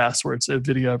Railscast, where it's a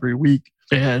video every week.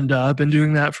 And I've been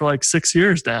doing that for like 6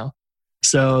 years now.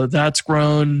 So that's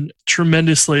grown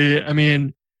tremendously. I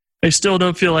mean, I still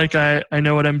don't feel like I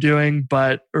know what I'm doing,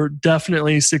 but or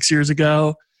definitely 6 years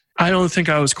ago, I don't think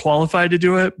I was qualified to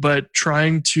do it, but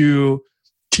trying to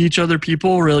teach other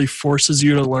people really forces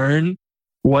you to learn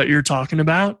what you're talking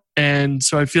about. And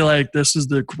so I feel like this is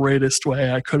the greatest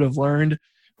way I could have learned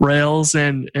Rails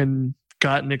and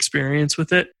gotten experience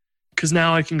with it. Because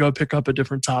now I can go pick up a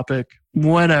different topic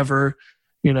whenever,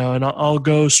 and I'll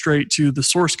go straight to the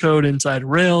source code inside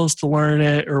Rails to learn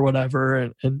it or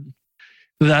whatever. And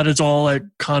that is all like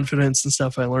confidence and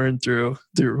stuff I learned through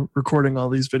recording all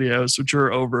these videos, which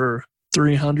are over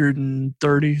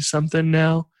 330 something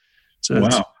now. So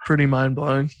It's pretty mind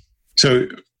blowing. So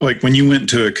like when you went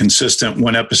to a consistent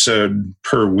 1 episode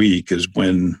per week is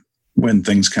when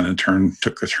things kind of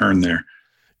took a turn there.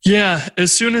 Yeah.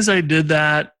 As soon as I did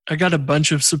that, I got a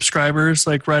bunch of subscribers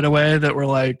like right away that were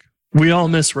like, we all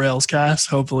miss Railscast.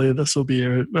 Hopefully this will be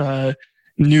a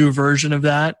new version of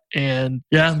that. And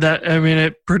yeah,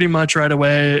 it pretty much right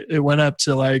away, it went up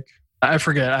to like, I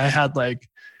forget, I had like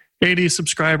 80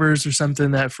 subscribers or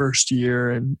something that first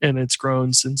year, and it's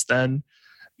grown since then.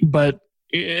 But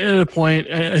at a point,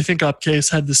 I think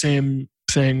Upcase had the same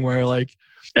thing where like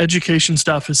education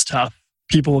stuff is tough.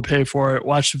 People will pay for it,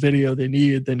 watch the video they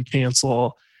need, then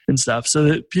cancel and stuff. So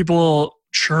that people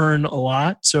churn a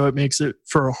lot. So it makes it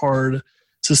for a hard,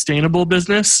 sustainable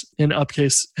business. And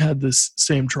Upcase had this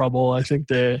same trouble. I think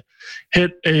they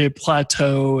hit a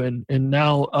plateau, and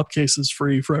now Upcase is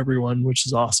free for everyone, which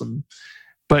is awesome.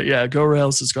 But yeah,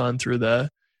 GoRails has gone through the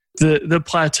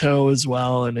plateau as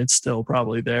well, and it's still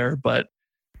probably there. But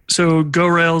so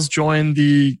GoRails joined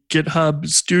the GitHub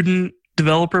Student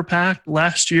Developer Pack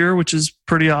last year, which is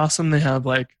pretty awesome. They have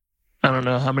like, I don't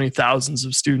know how many thousands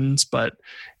of students, but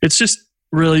it's just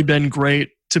really been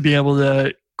great to be able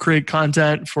to create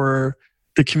content for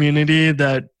the community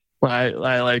that I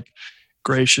like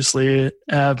graciously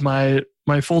have my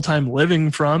full-time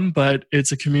living from, but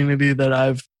it's a community that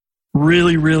I've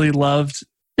really, really loved.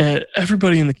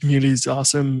 Everybody in the community is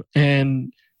awesome.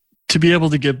 And to be able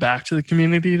to give back to the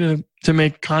community to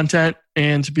make content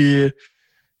and to be,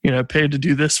 paid to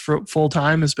do this for full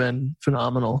time has been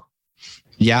phenomenal.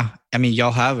 Yeah. I mean,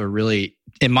 y'all have a really,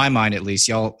 in my mind at least,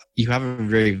 you have a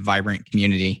very vibrant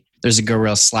community. There's a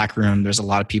GoRails Slack room. There's a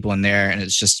lot of people in there, and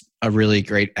it's just a really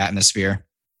great atmosphere.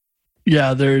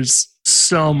 Yeah, there's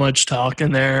so much talk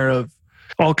in there of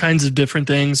all kinds of different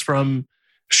things, from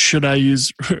should I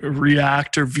use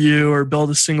React or Vue or build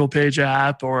a single page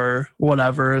app or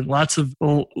whatever. And lots of,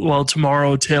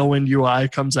 tomorrow Tailwind UI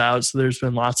comes out. So there's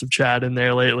been lots of chat in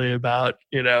there lately about,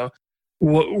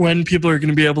 when people are going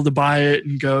to be able to buy it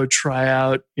and go try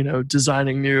out,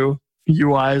 designing new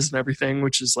UIs and everything,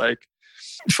 which is like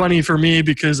funny for me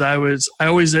because I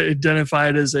always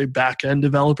identified as a back-end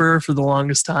developer for the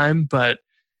longest time. But,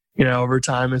 over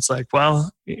time it's like,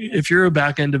 well, if you're a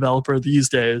back-end developer these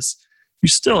days, you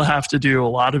still have to do a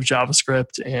lot of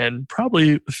JavaScript and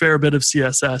probably a fair bit of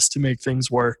CSS to make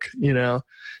things work.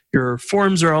 Your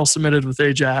forms are all submitted with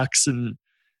Ajax and,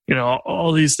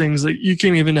 all these things that you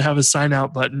can't even have a sign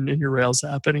out button in your Rails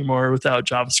app anymore without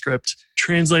JavaScript,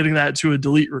 translating that to a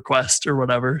delete request or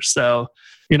whatever. So,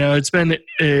 it's been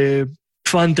a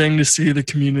fun thing to see the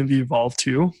community evolve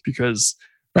too, because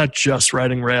not just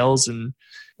writing Rails and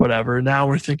whatever. Now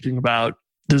we're thinking about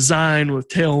design with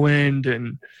Tailwind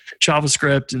and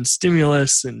JavaScript and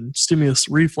Stimulus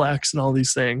Reflex and all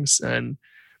these things. And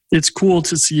it's cool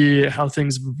to see how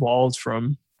things have evolved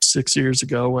from 6 years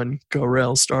ago when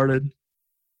GoRails started.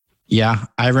 Yeah,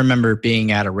 I remember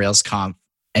being at a RailsConf,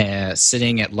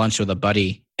 sitting at lunch with a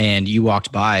buddy, and you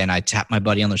walked by and I tapped my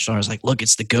buddy on the shoulder. I was like, look,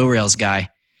 it's the GoRails guy.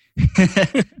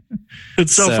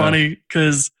 It's so funny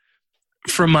because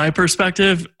from my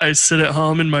perspective, I sit at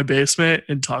home in my basement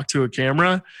and talk to a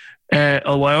camera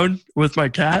alone with my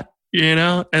cat,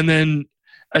 and then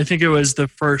I think it was the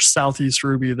first Southeast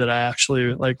Ruby that I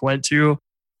actually went to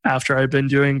after I'd been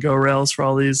doing GoRails for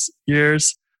all these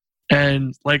years.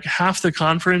 And half the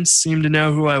conference seemed to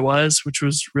know who I was, which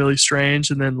was really strange.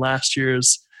 And then last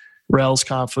year's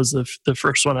RailsConf was the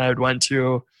first one I had went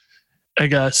to, I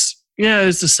guess. Yeah, it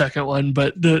was the second one,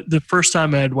 but the first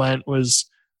time I had went was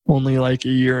only a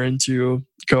year into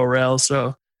GoRails,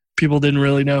 so people didn't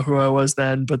really know who I was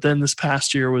then. But then this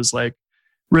past year was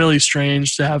really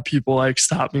strange to have people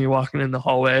stop me walking in the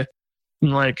hallway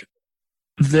and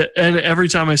and every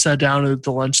time I sat down at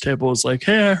the lunch table, it was like,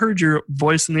 hey, I heard your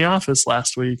voice in the office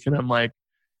last week. And I'm like,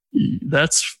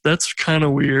 that's kind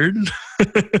of weird.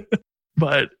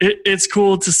 But it's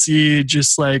cool to see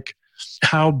just like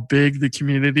how big the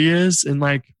community is. And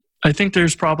like, I think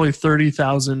there's probably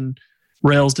 30,000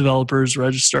 Rails developers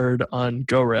registered on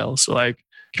GoRails. So like,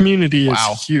 community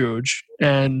is huge.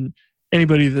 And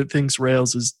anybody that thinks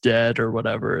Rails is dead or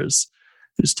whatever is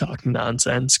talking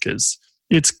nonsense, because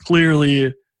it's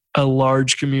clearly a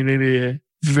large community,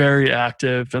 very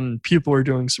active, and people are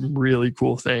doing some really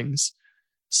cool things.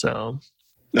 So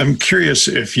I'm curious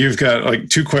if you've got like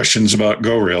two questions about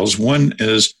GoRails. One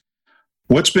is,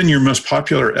 what's been your most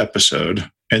popular episode?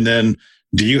 And then,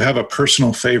 do you have a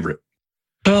personal favorite?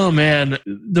 Oh man,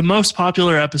 the most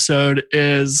popular episode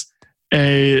is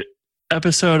a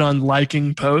episode on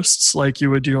liking posts like you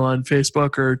would do on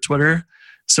Facebook or Twitter.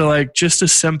 So like just a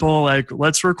simple, like,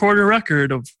 let's record a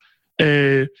record of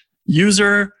a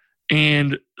user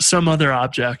and some other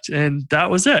object. And that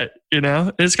was it, you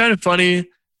know? It's kind of funny.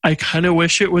 I kind of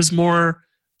wish it was more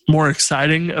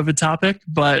exciting of a topic,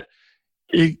 but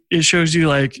it shows you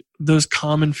like those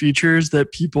common features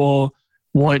that people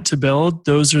want to build.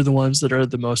 Those are the ones that are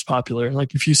the most popular.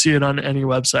 Like if you see it on any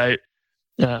website,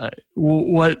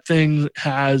 what thing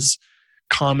has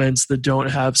comments that don't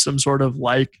have some sort of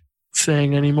like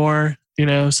thing anymore, you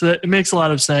know? So that it makes a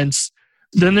lot of sense.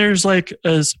 Then there's like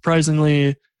a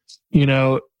surprisingly, you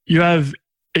know, you have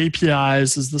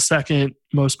APIs is the second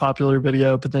most popular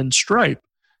video, but then Stripe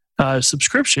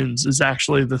subscriptions is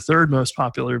actually the third most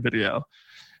popular video.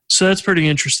 So that's pretty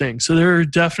interesting. So there are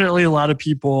definitely a lot of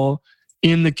people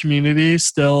in the community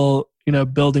still, you know,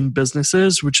 building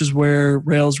businesses, which is where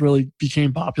Rails really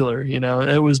became popular. You know,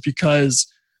 it was because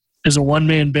as a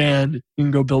one-man band, you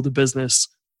can go build a business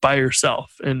by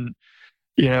yourself. And,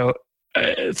 you know,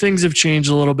 things have changed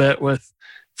a little bit with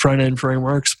front-end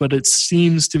frameworks, but it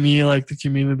seems to me like the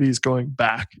community is going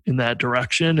back in that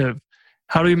direction of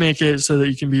how do we make it so that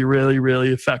you can be really, really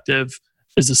effective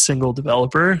as a single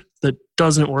developer that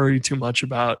doesn't worry too much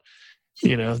about,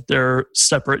 you know, their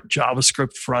separate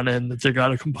JavaScript front end that they got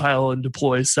to compile and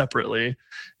deploy separately.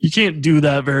 You can't do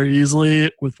that very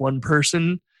easily with one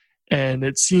person. And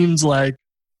it seems like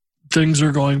things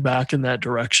are going back in that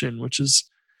direction, which is,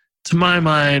 to my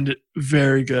mind,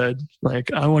 very good.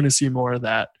 Like, I want to see more of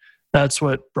that. That's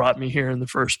what brought me here in the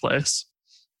first place.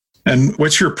 And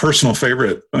what's your personal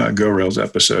favorite GoRails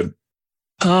episode?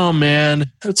 Oh,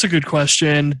 man, that's a good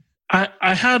question.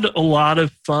 I had a lot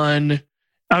of fun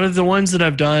out of the ones that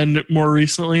I've done more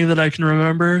recently that I can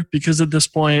remember, because at this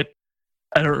point,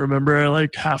 I don't remember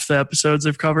like half the episodes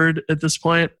I've covered at this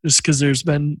point, just because there's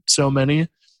been so many.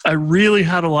 I really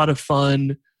had a lot of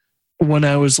fun when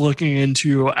I was looking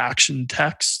into action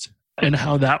text and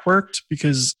how that worked,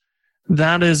 because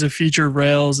that is a feature of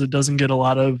Rails that doesn't get a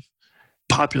lot of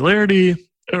popularity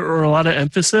or a lot of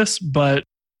emphasis. But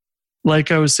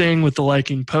like I was saying with the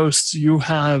liking posts, you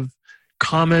have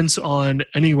comments on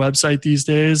any website these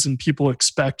days, and people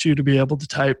expect you to be able to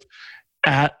type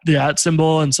the @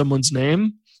 symbol and someone's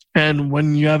name. And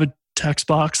when you have a text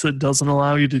box that doesn't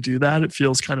allow you to do that, it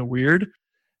feels kind of weird.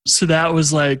 So that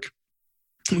was like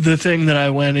the thing that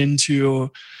I went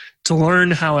into to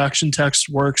learn how action text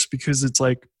works, because it's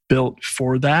like built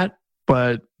for that,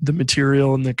 but the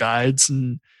material and the guides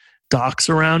and docs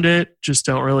around it just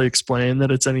don't really explain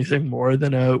that it's anything more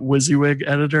than a WYSIWYG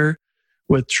editor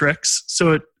with tricks.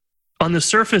 So on the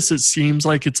surface, it seems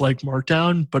like it's like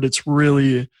Markdown, but it's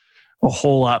really a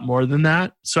whole lot more than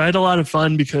that. So I had a lot of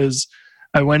fun because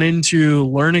I went into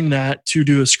learning that to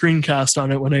do a screencast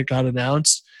on it when it got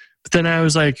announced. But then I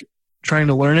was like trying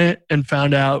to learn it and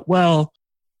found out, well,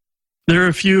 there are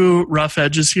a few rough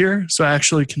edges here. So I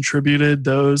actually contributed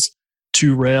those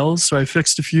to Rails. So I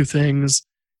fixed a few things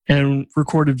and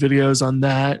recorded videos on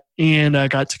that. And I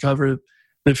got to cover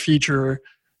the feature.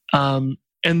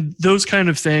 And those kind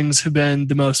of things have been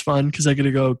the most fun because I get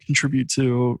to go contribute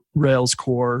to Rails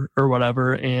core or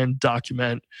whatever and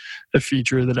document a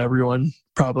feature that everyone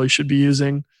probably should be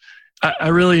using. I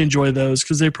really enjoy those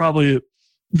because they probably,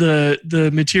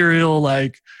 the material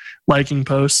like liking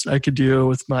posts I could do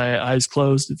with my eyes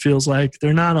closed. It feels like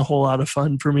they're not a whole lot of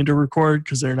fun for me to record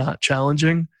because they're not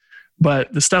challenging.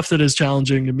 But the stuff that is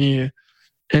challenging to me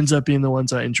ends up being the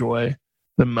ones I enjoy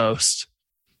the most.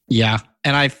 Yeah.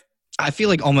 And I feel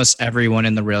like almost everyone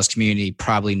in the Rails community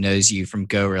probably knows you from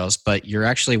GoRails, but you're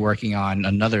actually working on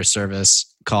another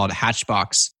service called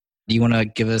Hatchbox. Do you want to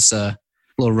give us a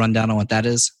little rundown on what that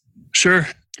is? Sure.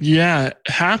 Yeah.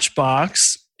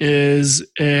 Hatchbox is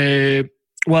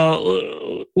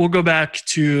we'll go back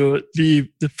to the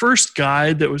first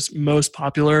guide that was most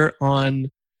popular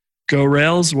on Go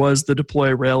Rails was the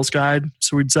Deploy Rails guide.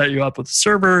 So we'd set you up with a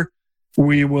server.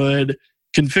 We would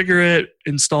configure it,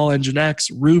 install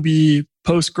Nginx, Ruby,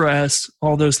 Postgres,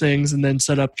 all those things, and then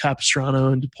set up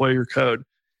Capistrano and deploy your code.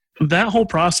 That whole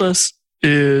process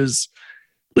leaves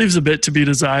a bit to be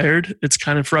desired. It's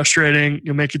kind of frustrating.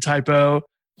 You'll make a typo.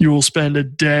 You will spend a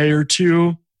day or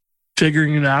two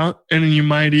figuring it out, and then you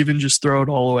might even just throw it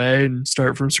all away and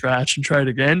start from scratch and try it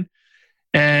again.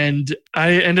 And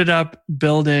I ended up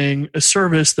building a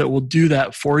service that will do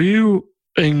that for you,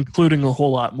 including a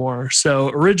whole lot more. So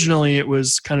originally it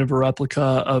was kind of a replica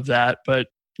of that, but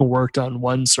it worked on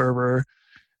one server.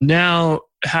 Now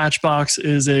Hatchbox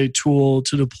is a tool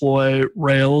to deploy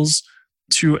Rails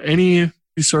to any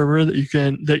server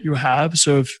that you have.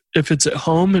 So if it's at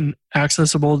home and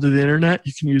accessible to the internet,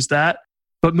 you can use that.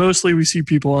 But mostly we see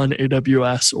people on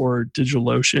AWS or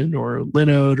DigitalOcean or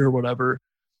Linode or whatever,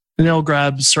 and they'll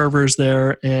grab servers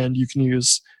there, and you can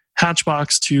use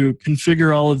Hatchbox to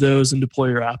configure all of those and deploy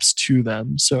your apps to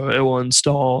them. So it will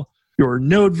install your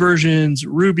Node versions,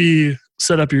 Ruby,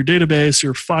 set up your database,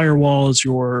 your firewalls,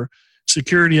 your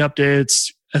security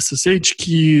updates, SSH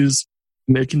keys.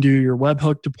 They can do your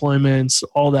webhook deployments,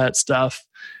 all that stuff.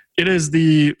 It is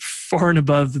the far and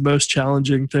above the most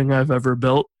challenging thing I've ever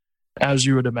built, as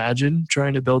you would imagine,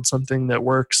 trying to build something that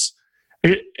works.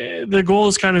 The goal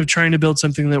is kind of trying to build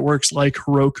something that works like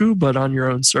Heroku, but on your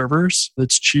own servers,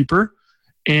 that's cheaper.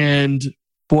 And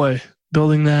boy,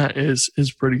 building that is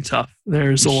pretty tough.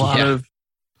 There's a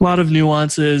lot of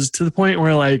nuances, to the point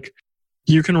where like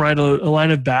you can write a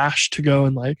line of bash to go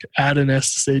and like add an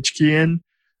SSH key in.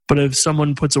 But if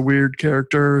someone puts a weird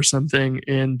character or something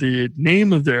in the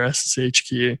name of their SSH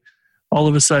key, all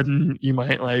of a sudden you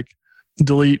might like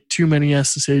delete too many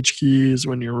SSH keys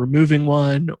when you're removing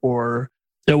one, or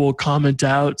it will comment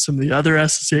out some of the other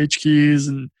SSH keys,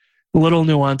 and little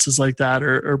nuances like that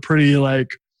are pretty like,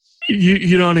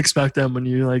 you don't expect them when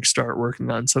you like start working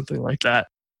on something like that.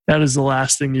 That is the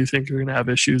last thing you think you're going to have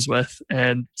issues with.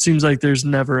 And it seems like there's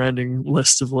never ending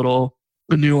list of little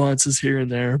nuances here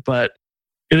and there, but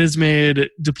it has made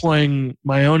deploying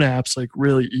my own apps like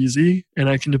really easy. And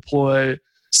I can deploy,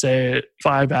 say,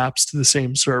 5 apps to the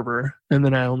same server, and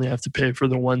then I only have to pay for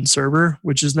the one server,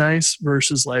 which is nice,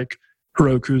 versus like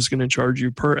Heroku is going to charge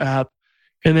you per app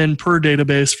and then per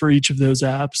database for each of those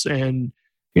apps. And,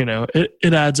 you know,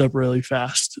 it adds up really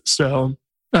fast. So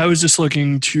I was just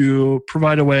looking to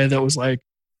provide a way that was like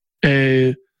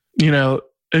a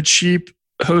cheap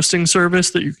hosting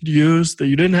service that you could use, that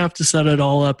you didn't have to set it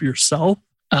all up yourself.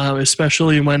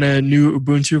 Especially when a new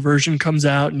Ubuntu version comes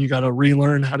out and you got to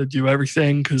relearn how to do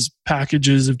everything because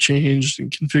packages have changed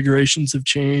and configurations have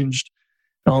changed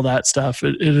and all that stuff.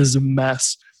 It is a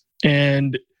mess.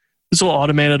 And this will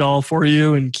automate it all for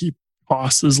you and keep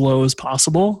costs as low as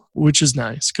possible, which is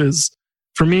nice. Because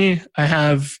for me, I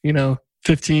have,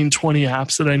 15, 20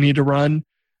 apps that I need to run,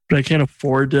 but I can't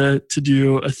afford to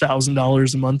do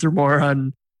 $1,000 a month or more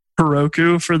on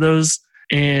Heroku for those.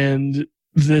 And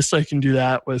this, I can do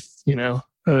that with,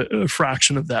 a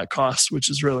fraction of that cost, which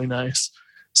is really nice.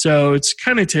 So it's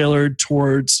kind of tailored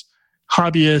towards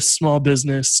hobbyists, small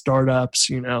business,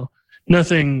 startups,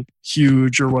 nothing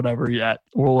huge or whatever yet.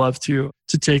 We'll love to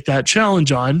take that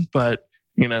challenge on, but,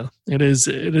 it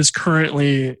is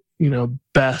currently,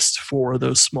 best for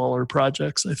those smaller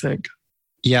projects, I think.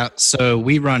 Yeah. So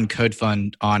we run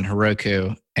CodeFund on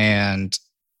Heroku, and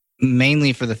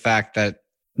mainly for the fact that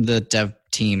the dev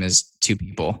team is 2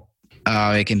 people.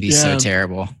 It can be so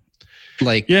terrible.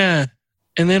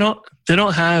 And they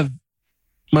don't have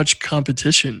much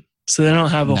competition, so they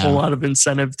don't have a whole lot of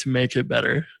incentive to make it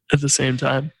better at the same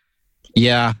time.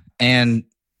 Yeah. And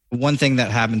one thing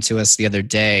that happened to us the other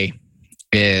day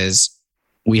is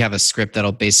we have a script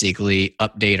that'll basically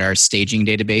update our staging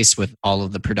database with all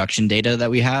of the production data that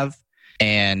we have.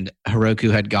 And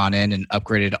Heroku had gone in and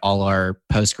upgraded all our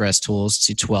Postgres tools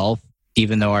to 12,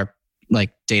 even though our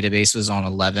database was on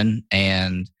 11,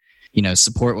 and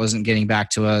support wasn't getting back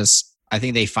to us. I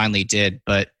think they finally did,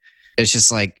 but it's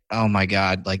just like, oh my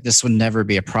God, this would never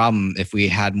be a problem if we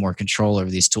had more control over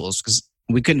these tools, because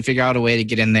we couldn't figure out a way to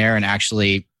get in there and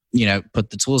actually put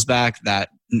the tools back. That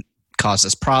caused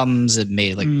us problems. It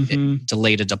made it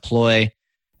delayed a deploy,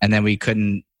 and then we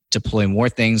couldn't deploy more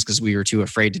things because we were too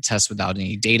afraid to test without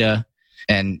any data.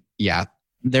 And yeah,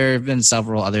 there have been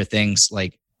several other things.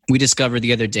 We discovered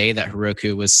the other day that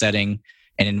Heroku was setting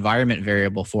an environment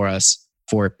variable for us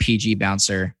for PG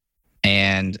Bouncer.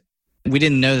 And we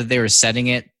didn't know that they were setting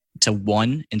it to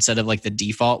 1 instead of the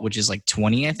default, which is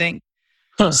 20, I think.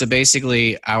 Huh. So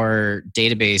basically our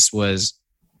database was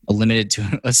limited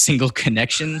to a single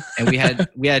connection, and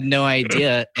we had no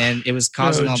idea, and it was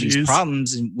causing all these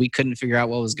problems, and we couldn't figure out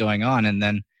what was going on, and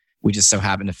then we just so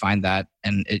happened to find that,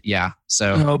 and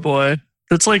oh boy,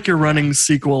 that's like you're running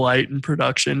SQLite in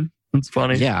production. It's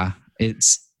funny. Yeah, it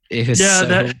is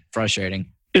so frustrating.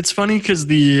 It's funny because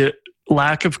the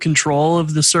lack of control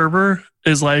of the server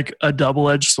is like a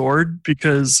double-edged sword,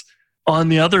 because on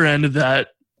the other end of that,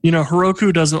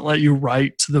 Heroku doesn't let you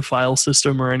write to the file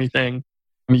system or anything.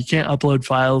 You can't upload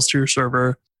files to your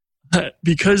server.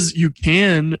 Because you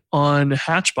can on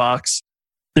Hatchbox,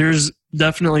 there's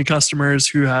definitely customers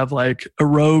who have like a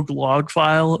rogue log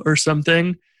file or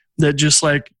something that just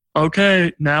like,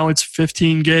 okay, now it's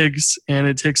 15 gigs and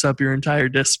it takes up your entire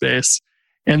disk space.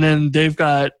 And then they've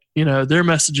got, they're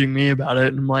messaging me about it.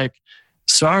 And I'm like,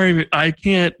 sorry, I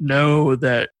can't know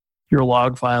that your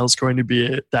log file is going to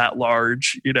be that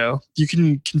large. You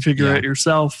can configure it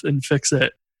yourself and fix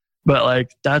it. But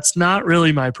like, that's not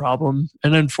really my problem.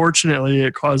 And unfortunately,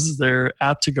 it causes their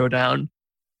app to go down.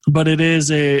 But it is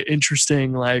a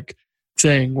interesting like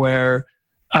thing where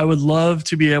I would love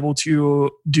to be able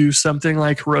to do something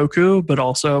like Heroku, but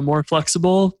also more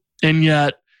flexible. And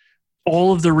yet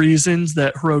all of the reasons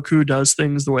that Heroku does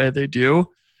things the way they do,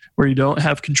 where you don't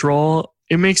have control,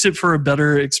 it makes it for a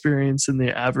better experience in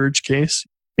the average case.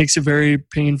 It makes it very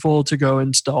painful to go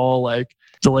install like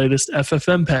the latest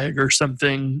FFmpeg or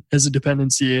something as a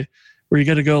dependency, where you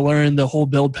got to go learn the whole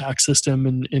build pack system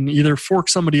and either fork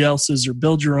somebody else's or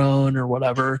build your own or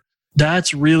whatever.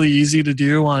 That's really easy to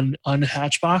do on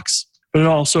Hatchbox, but it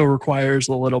also requires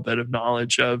a little bit of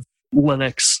knowledge of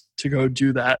Linux to go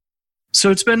do that.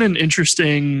 So it's been an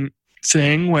interesting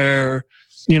thing where,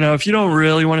 if you don't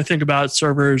really want to think about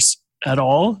servers at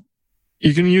all,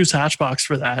 you can use Hatchbox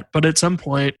for that. But at some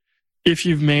point, if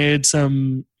you've made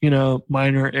some,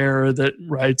 minor error that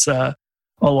writes a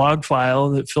log file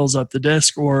that fills up the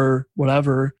disk or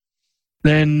whatever,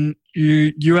 then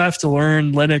you have to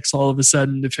learn Linux all of a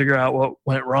sudden to figure out what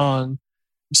went wrong.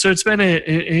 So it's been an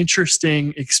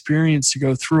interesting experience to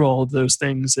go through all of those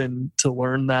things and to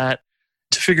learn that,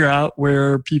 to figure out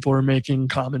where people are making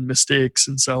common mistakes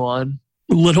and so on.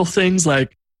 Little things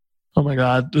like, oh my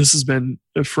God, this has been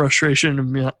a frustration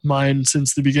of mine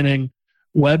since the beginning.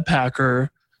 Webpacker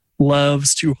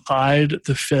loves to hide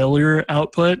the failure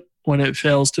output when it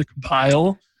fails to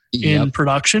compile in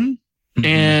production. Mm-hmm.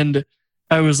 And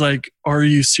I was like, are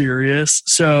you serious?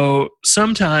 So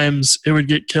sometimes it would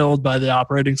get killed by the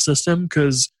operating system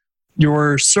because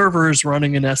your server is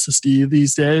running an SSD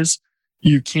these days.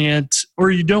 You can't, or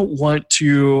you don't want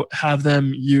to have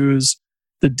them use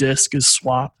the disk as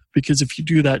swap, because if you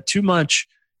do that too much,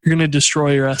 you're going to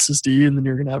destroy your SSD and then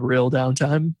you're going to have real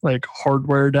downtime, like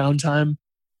hardware downtime,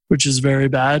 which is very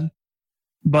bad.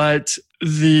 But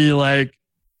the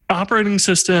operating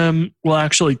system will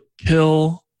actually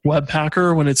kill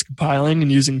Webpacker when it's compiling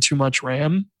and using too much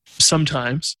RAM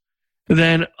sometimes.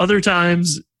 Then other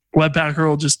times, Webpacker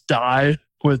will just die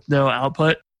with no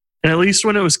output. And at least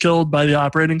when it was killed by the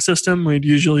operating system, we'd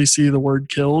usually see the word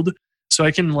killed. So I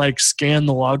can scan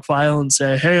the log file and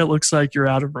say, hey, it looks like you're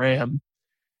out of RAM.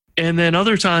 And then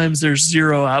other times there's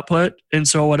zero output. And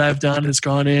so what I've done is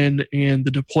gone in and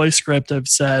the deploy script, I've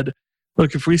said,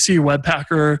 look, if we see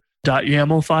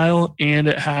webpacker.yaml file and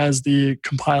it has the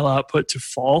compile output to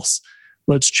false,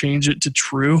 let's change it to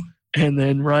true and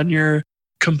then run your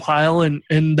compile. And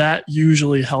that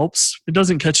usually helps. It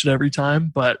doesn't catch it every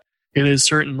time, but it is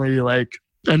certainly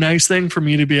a nice thing for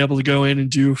me to be able to go in and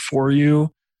do for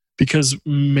you, because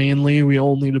mainly we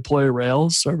only deploy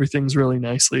Rails. So everything's really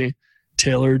nicely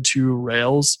tailored to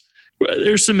Rails.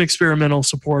 There's some experimental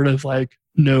support of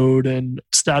Node and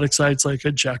static sites like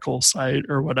a Jekyll site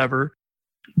or whatever,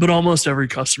 but almost every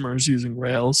customer is using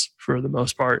Rails for the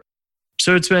most part.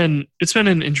 So it's been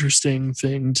an interesting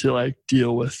thing to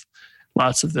deal with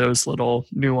lots of those little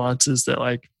nuances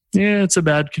that it's a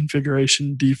bad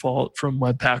configuration default from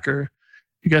Webpacker.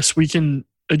 I guess we can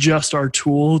adjust our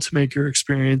tool to make your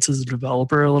experience as a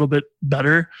developer a little bit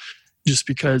better, just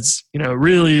because,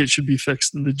 really it should be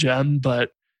fixed in the gem,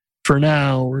 but for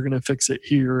now we're going to fix it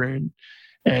here and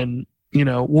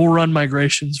we'll run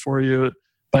migrations for you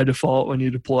by default when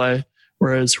you deploy,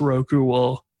 whereas Heroku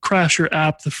will crash your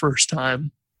app the first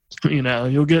time.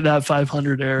 You'll get that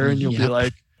 500 error and you'll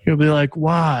be like,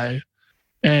 why?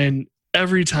 And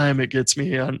every time it gets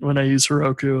me when I use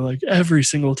Heroku, every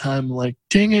single time, I'm like,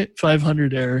 dang it,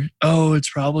 500 error. Oh, it's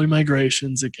probably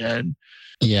migrations again.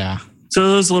 Yeah. So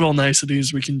those little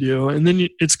niceties we can do. And then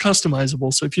it's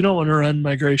customizable. So if you don't want to run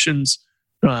migrations,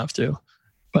 you don't have to.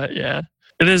 But yeah,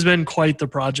 it has been quite the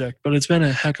project, but it's been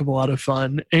a heck of a lot of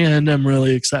fun. And I'm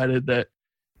really excited that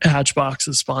Hatchbox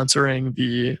is sponsoring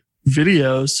the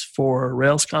videos for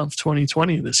RailsConf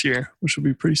 2020 this year, which will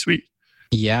be pretty sweet.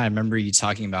 Yeah, I remember you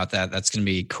talking about that. That's going to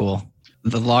be cool.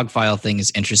 The log file thing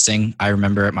is interesting. I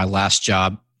remember at my last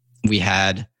job,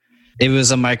 it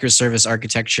was a microservice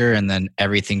architecture, and then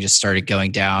everything just started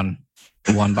going down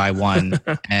one by one.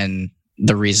 And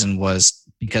the reason was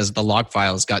because the log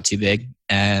files got too big,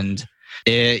 and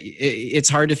it's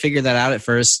hard to figure that out at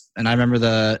first. And I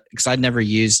remember because I'd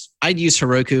used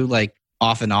Heroku like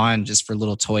off and on just for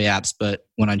little toy apps. But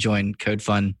when I joined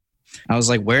CodeFund, I was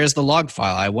like, where's the log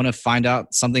file? I want to find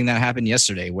out something that happened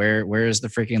yesterday. Where is the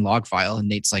freaking log file? And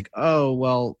Nate's like, oh,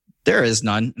 well, there is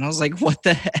none. And I was like, what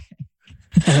the heck?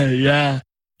 Yeah.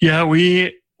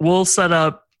 We'll set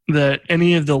up that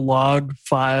any of the log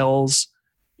files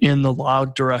in the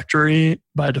log directory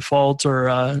by default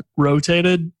are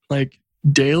rotated like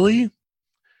daily.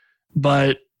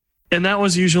 And that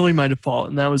was usually my default,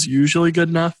 and that was usually good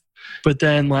enough. But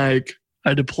then like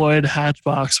I deployed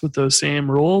Hatchbox with those same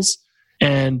rules,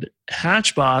 and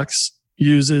Hatchbox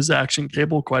uses Action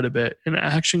Cable quite a bit, and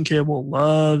Action Cable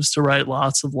loves to write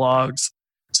lots of logs.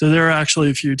 So there were actually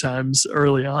a few times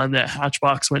early on that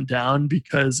Hatchbox went down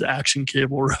because Action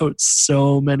Cable wrote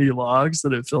so many logs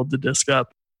that it filled the disk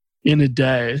up in a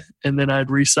day. And then I'd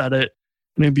reset it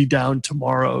and it'd be down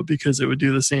tomorrow because it would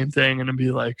do the same thing. And it'd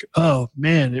be like, oh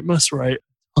man, it must write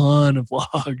a ton of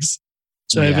logs.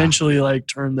 So I eventually like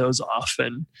turned those off,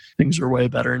 and things are way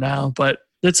better now. But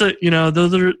those are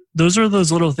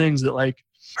those little things that like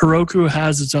Heroku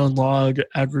has its own log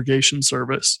aggregation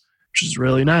service, which is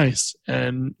really nice.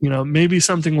 And, maybe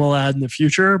something we'll add in the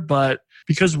future, but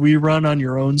because we run on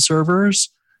your own servers,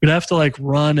 we'd have to like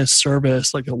run a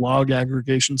service, like a log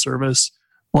aggregation service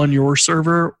on your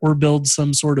server, or build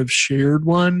some sort of shared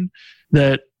one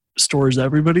that stores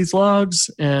everybody's logs.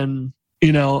 And,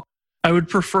 I would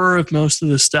prefer if most of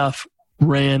the stuff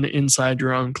ran inside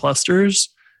your own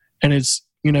clusters. And it's,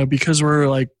 because we're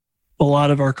like, a lot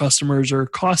of our customers are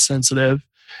cost sensitive,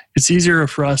 it's easier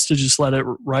for us to just let it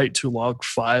write to log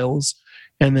files,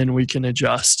 and then we can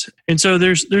adjust. And so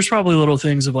there's probably little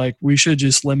things of like, we should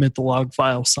just limit the log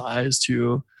file size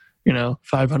to,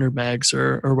 500 megs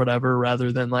or whatever,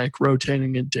 rather than like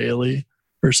rotating it daily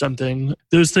or something.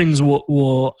 Those things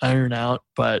will iron out,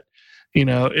 but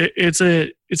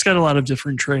it's got a lot of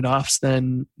different trade-offs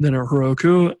than a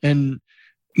Heroku. And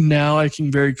now I can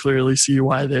very clearly see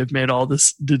why they've made all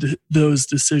those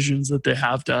decisions that they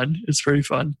have done. It's very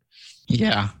fun.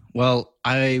 Yeah. Well,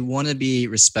 I want to be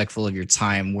respectful of your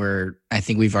time, where I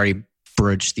think we've already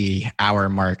broached the hour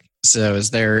mark. So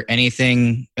is there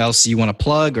anything else you want to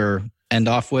plug or end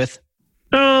off with?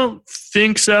 I don't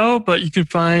think so, but you can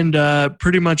find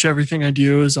pretty much everything I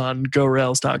do is on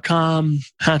gorails.com,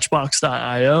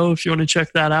 hatchbox.io if you want to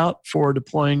check that out for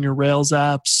deploying your Rails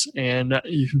apps. And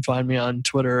you can find me on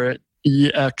Twitter at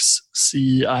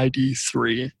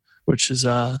EXCID3, which is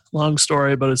a long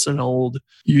story, but it's an old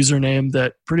username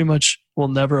that pretty much will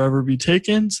never ever be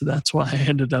taken. So that's why I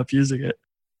ended up using it.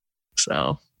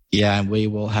 So yeah, and we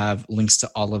will have links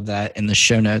to all of that in the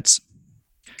show notes.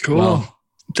 Cool. Well,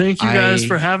 thank you guys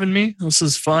for having me. This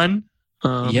is fun.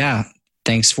 Yeah.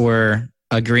 Thanks for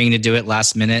agreeing to do it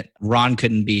last minute. Ron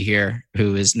couldn't be here,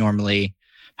 who is normally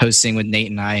hosting with Nate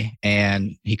and I,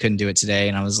 and he couldn't do it today.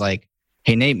 And I was like,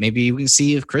 hey, Nate, maybe we can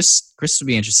see if Chris would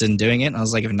be interested in doing it. And I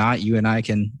was like, if not, you and I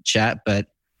can chat. But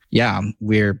yeah,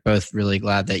 we're both really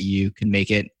glad that you can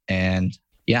make it. And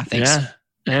yeah, thanks. Yeah,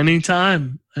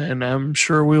 anytime. And I'm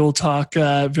sure we will talk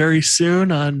very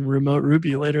soon on Remote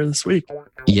Ruby later this week.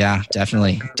 Yeah,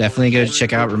 definitely. Definitely go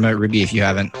check out Remote Ruby if you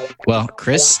haven't. Well,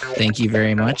 Chris, thank you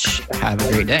very much. Have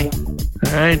a great day.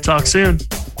 All right, talk soon.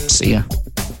 See ya.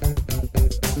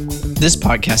 This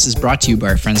podcast is brought to you by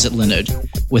our friends at Linode.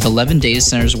 With 11 data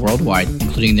centers worldwide,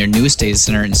 including their newest data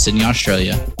center in Sydney,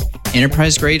 Australia,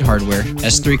 enterprise-grade hardware,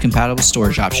 S3-compatible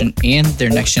storage option, and their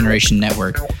next-generation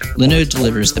network, Linode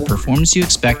delivers the performance you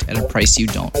expect at a price you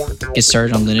don't. Get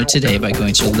started on Linode today by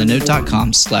going to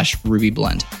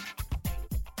linode.com/rubyblend.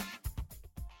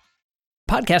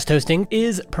 Podcast hosting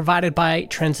is provided by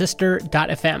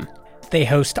Transistor.fm. They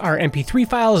host our MP3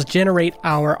 files, generate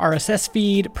our RSS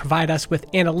feed, provide us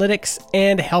with analytics,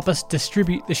 and help us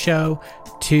distribute the show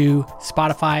to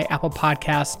Spotify, Apple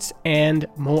Podcasts, and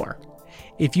more.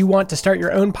 If you want to start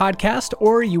your own podcast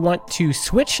or you want to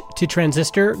switch to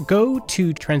Transistor, go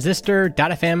to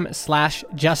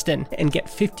transistor.fm/Justin and get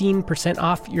 15%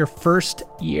 off your first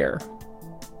year.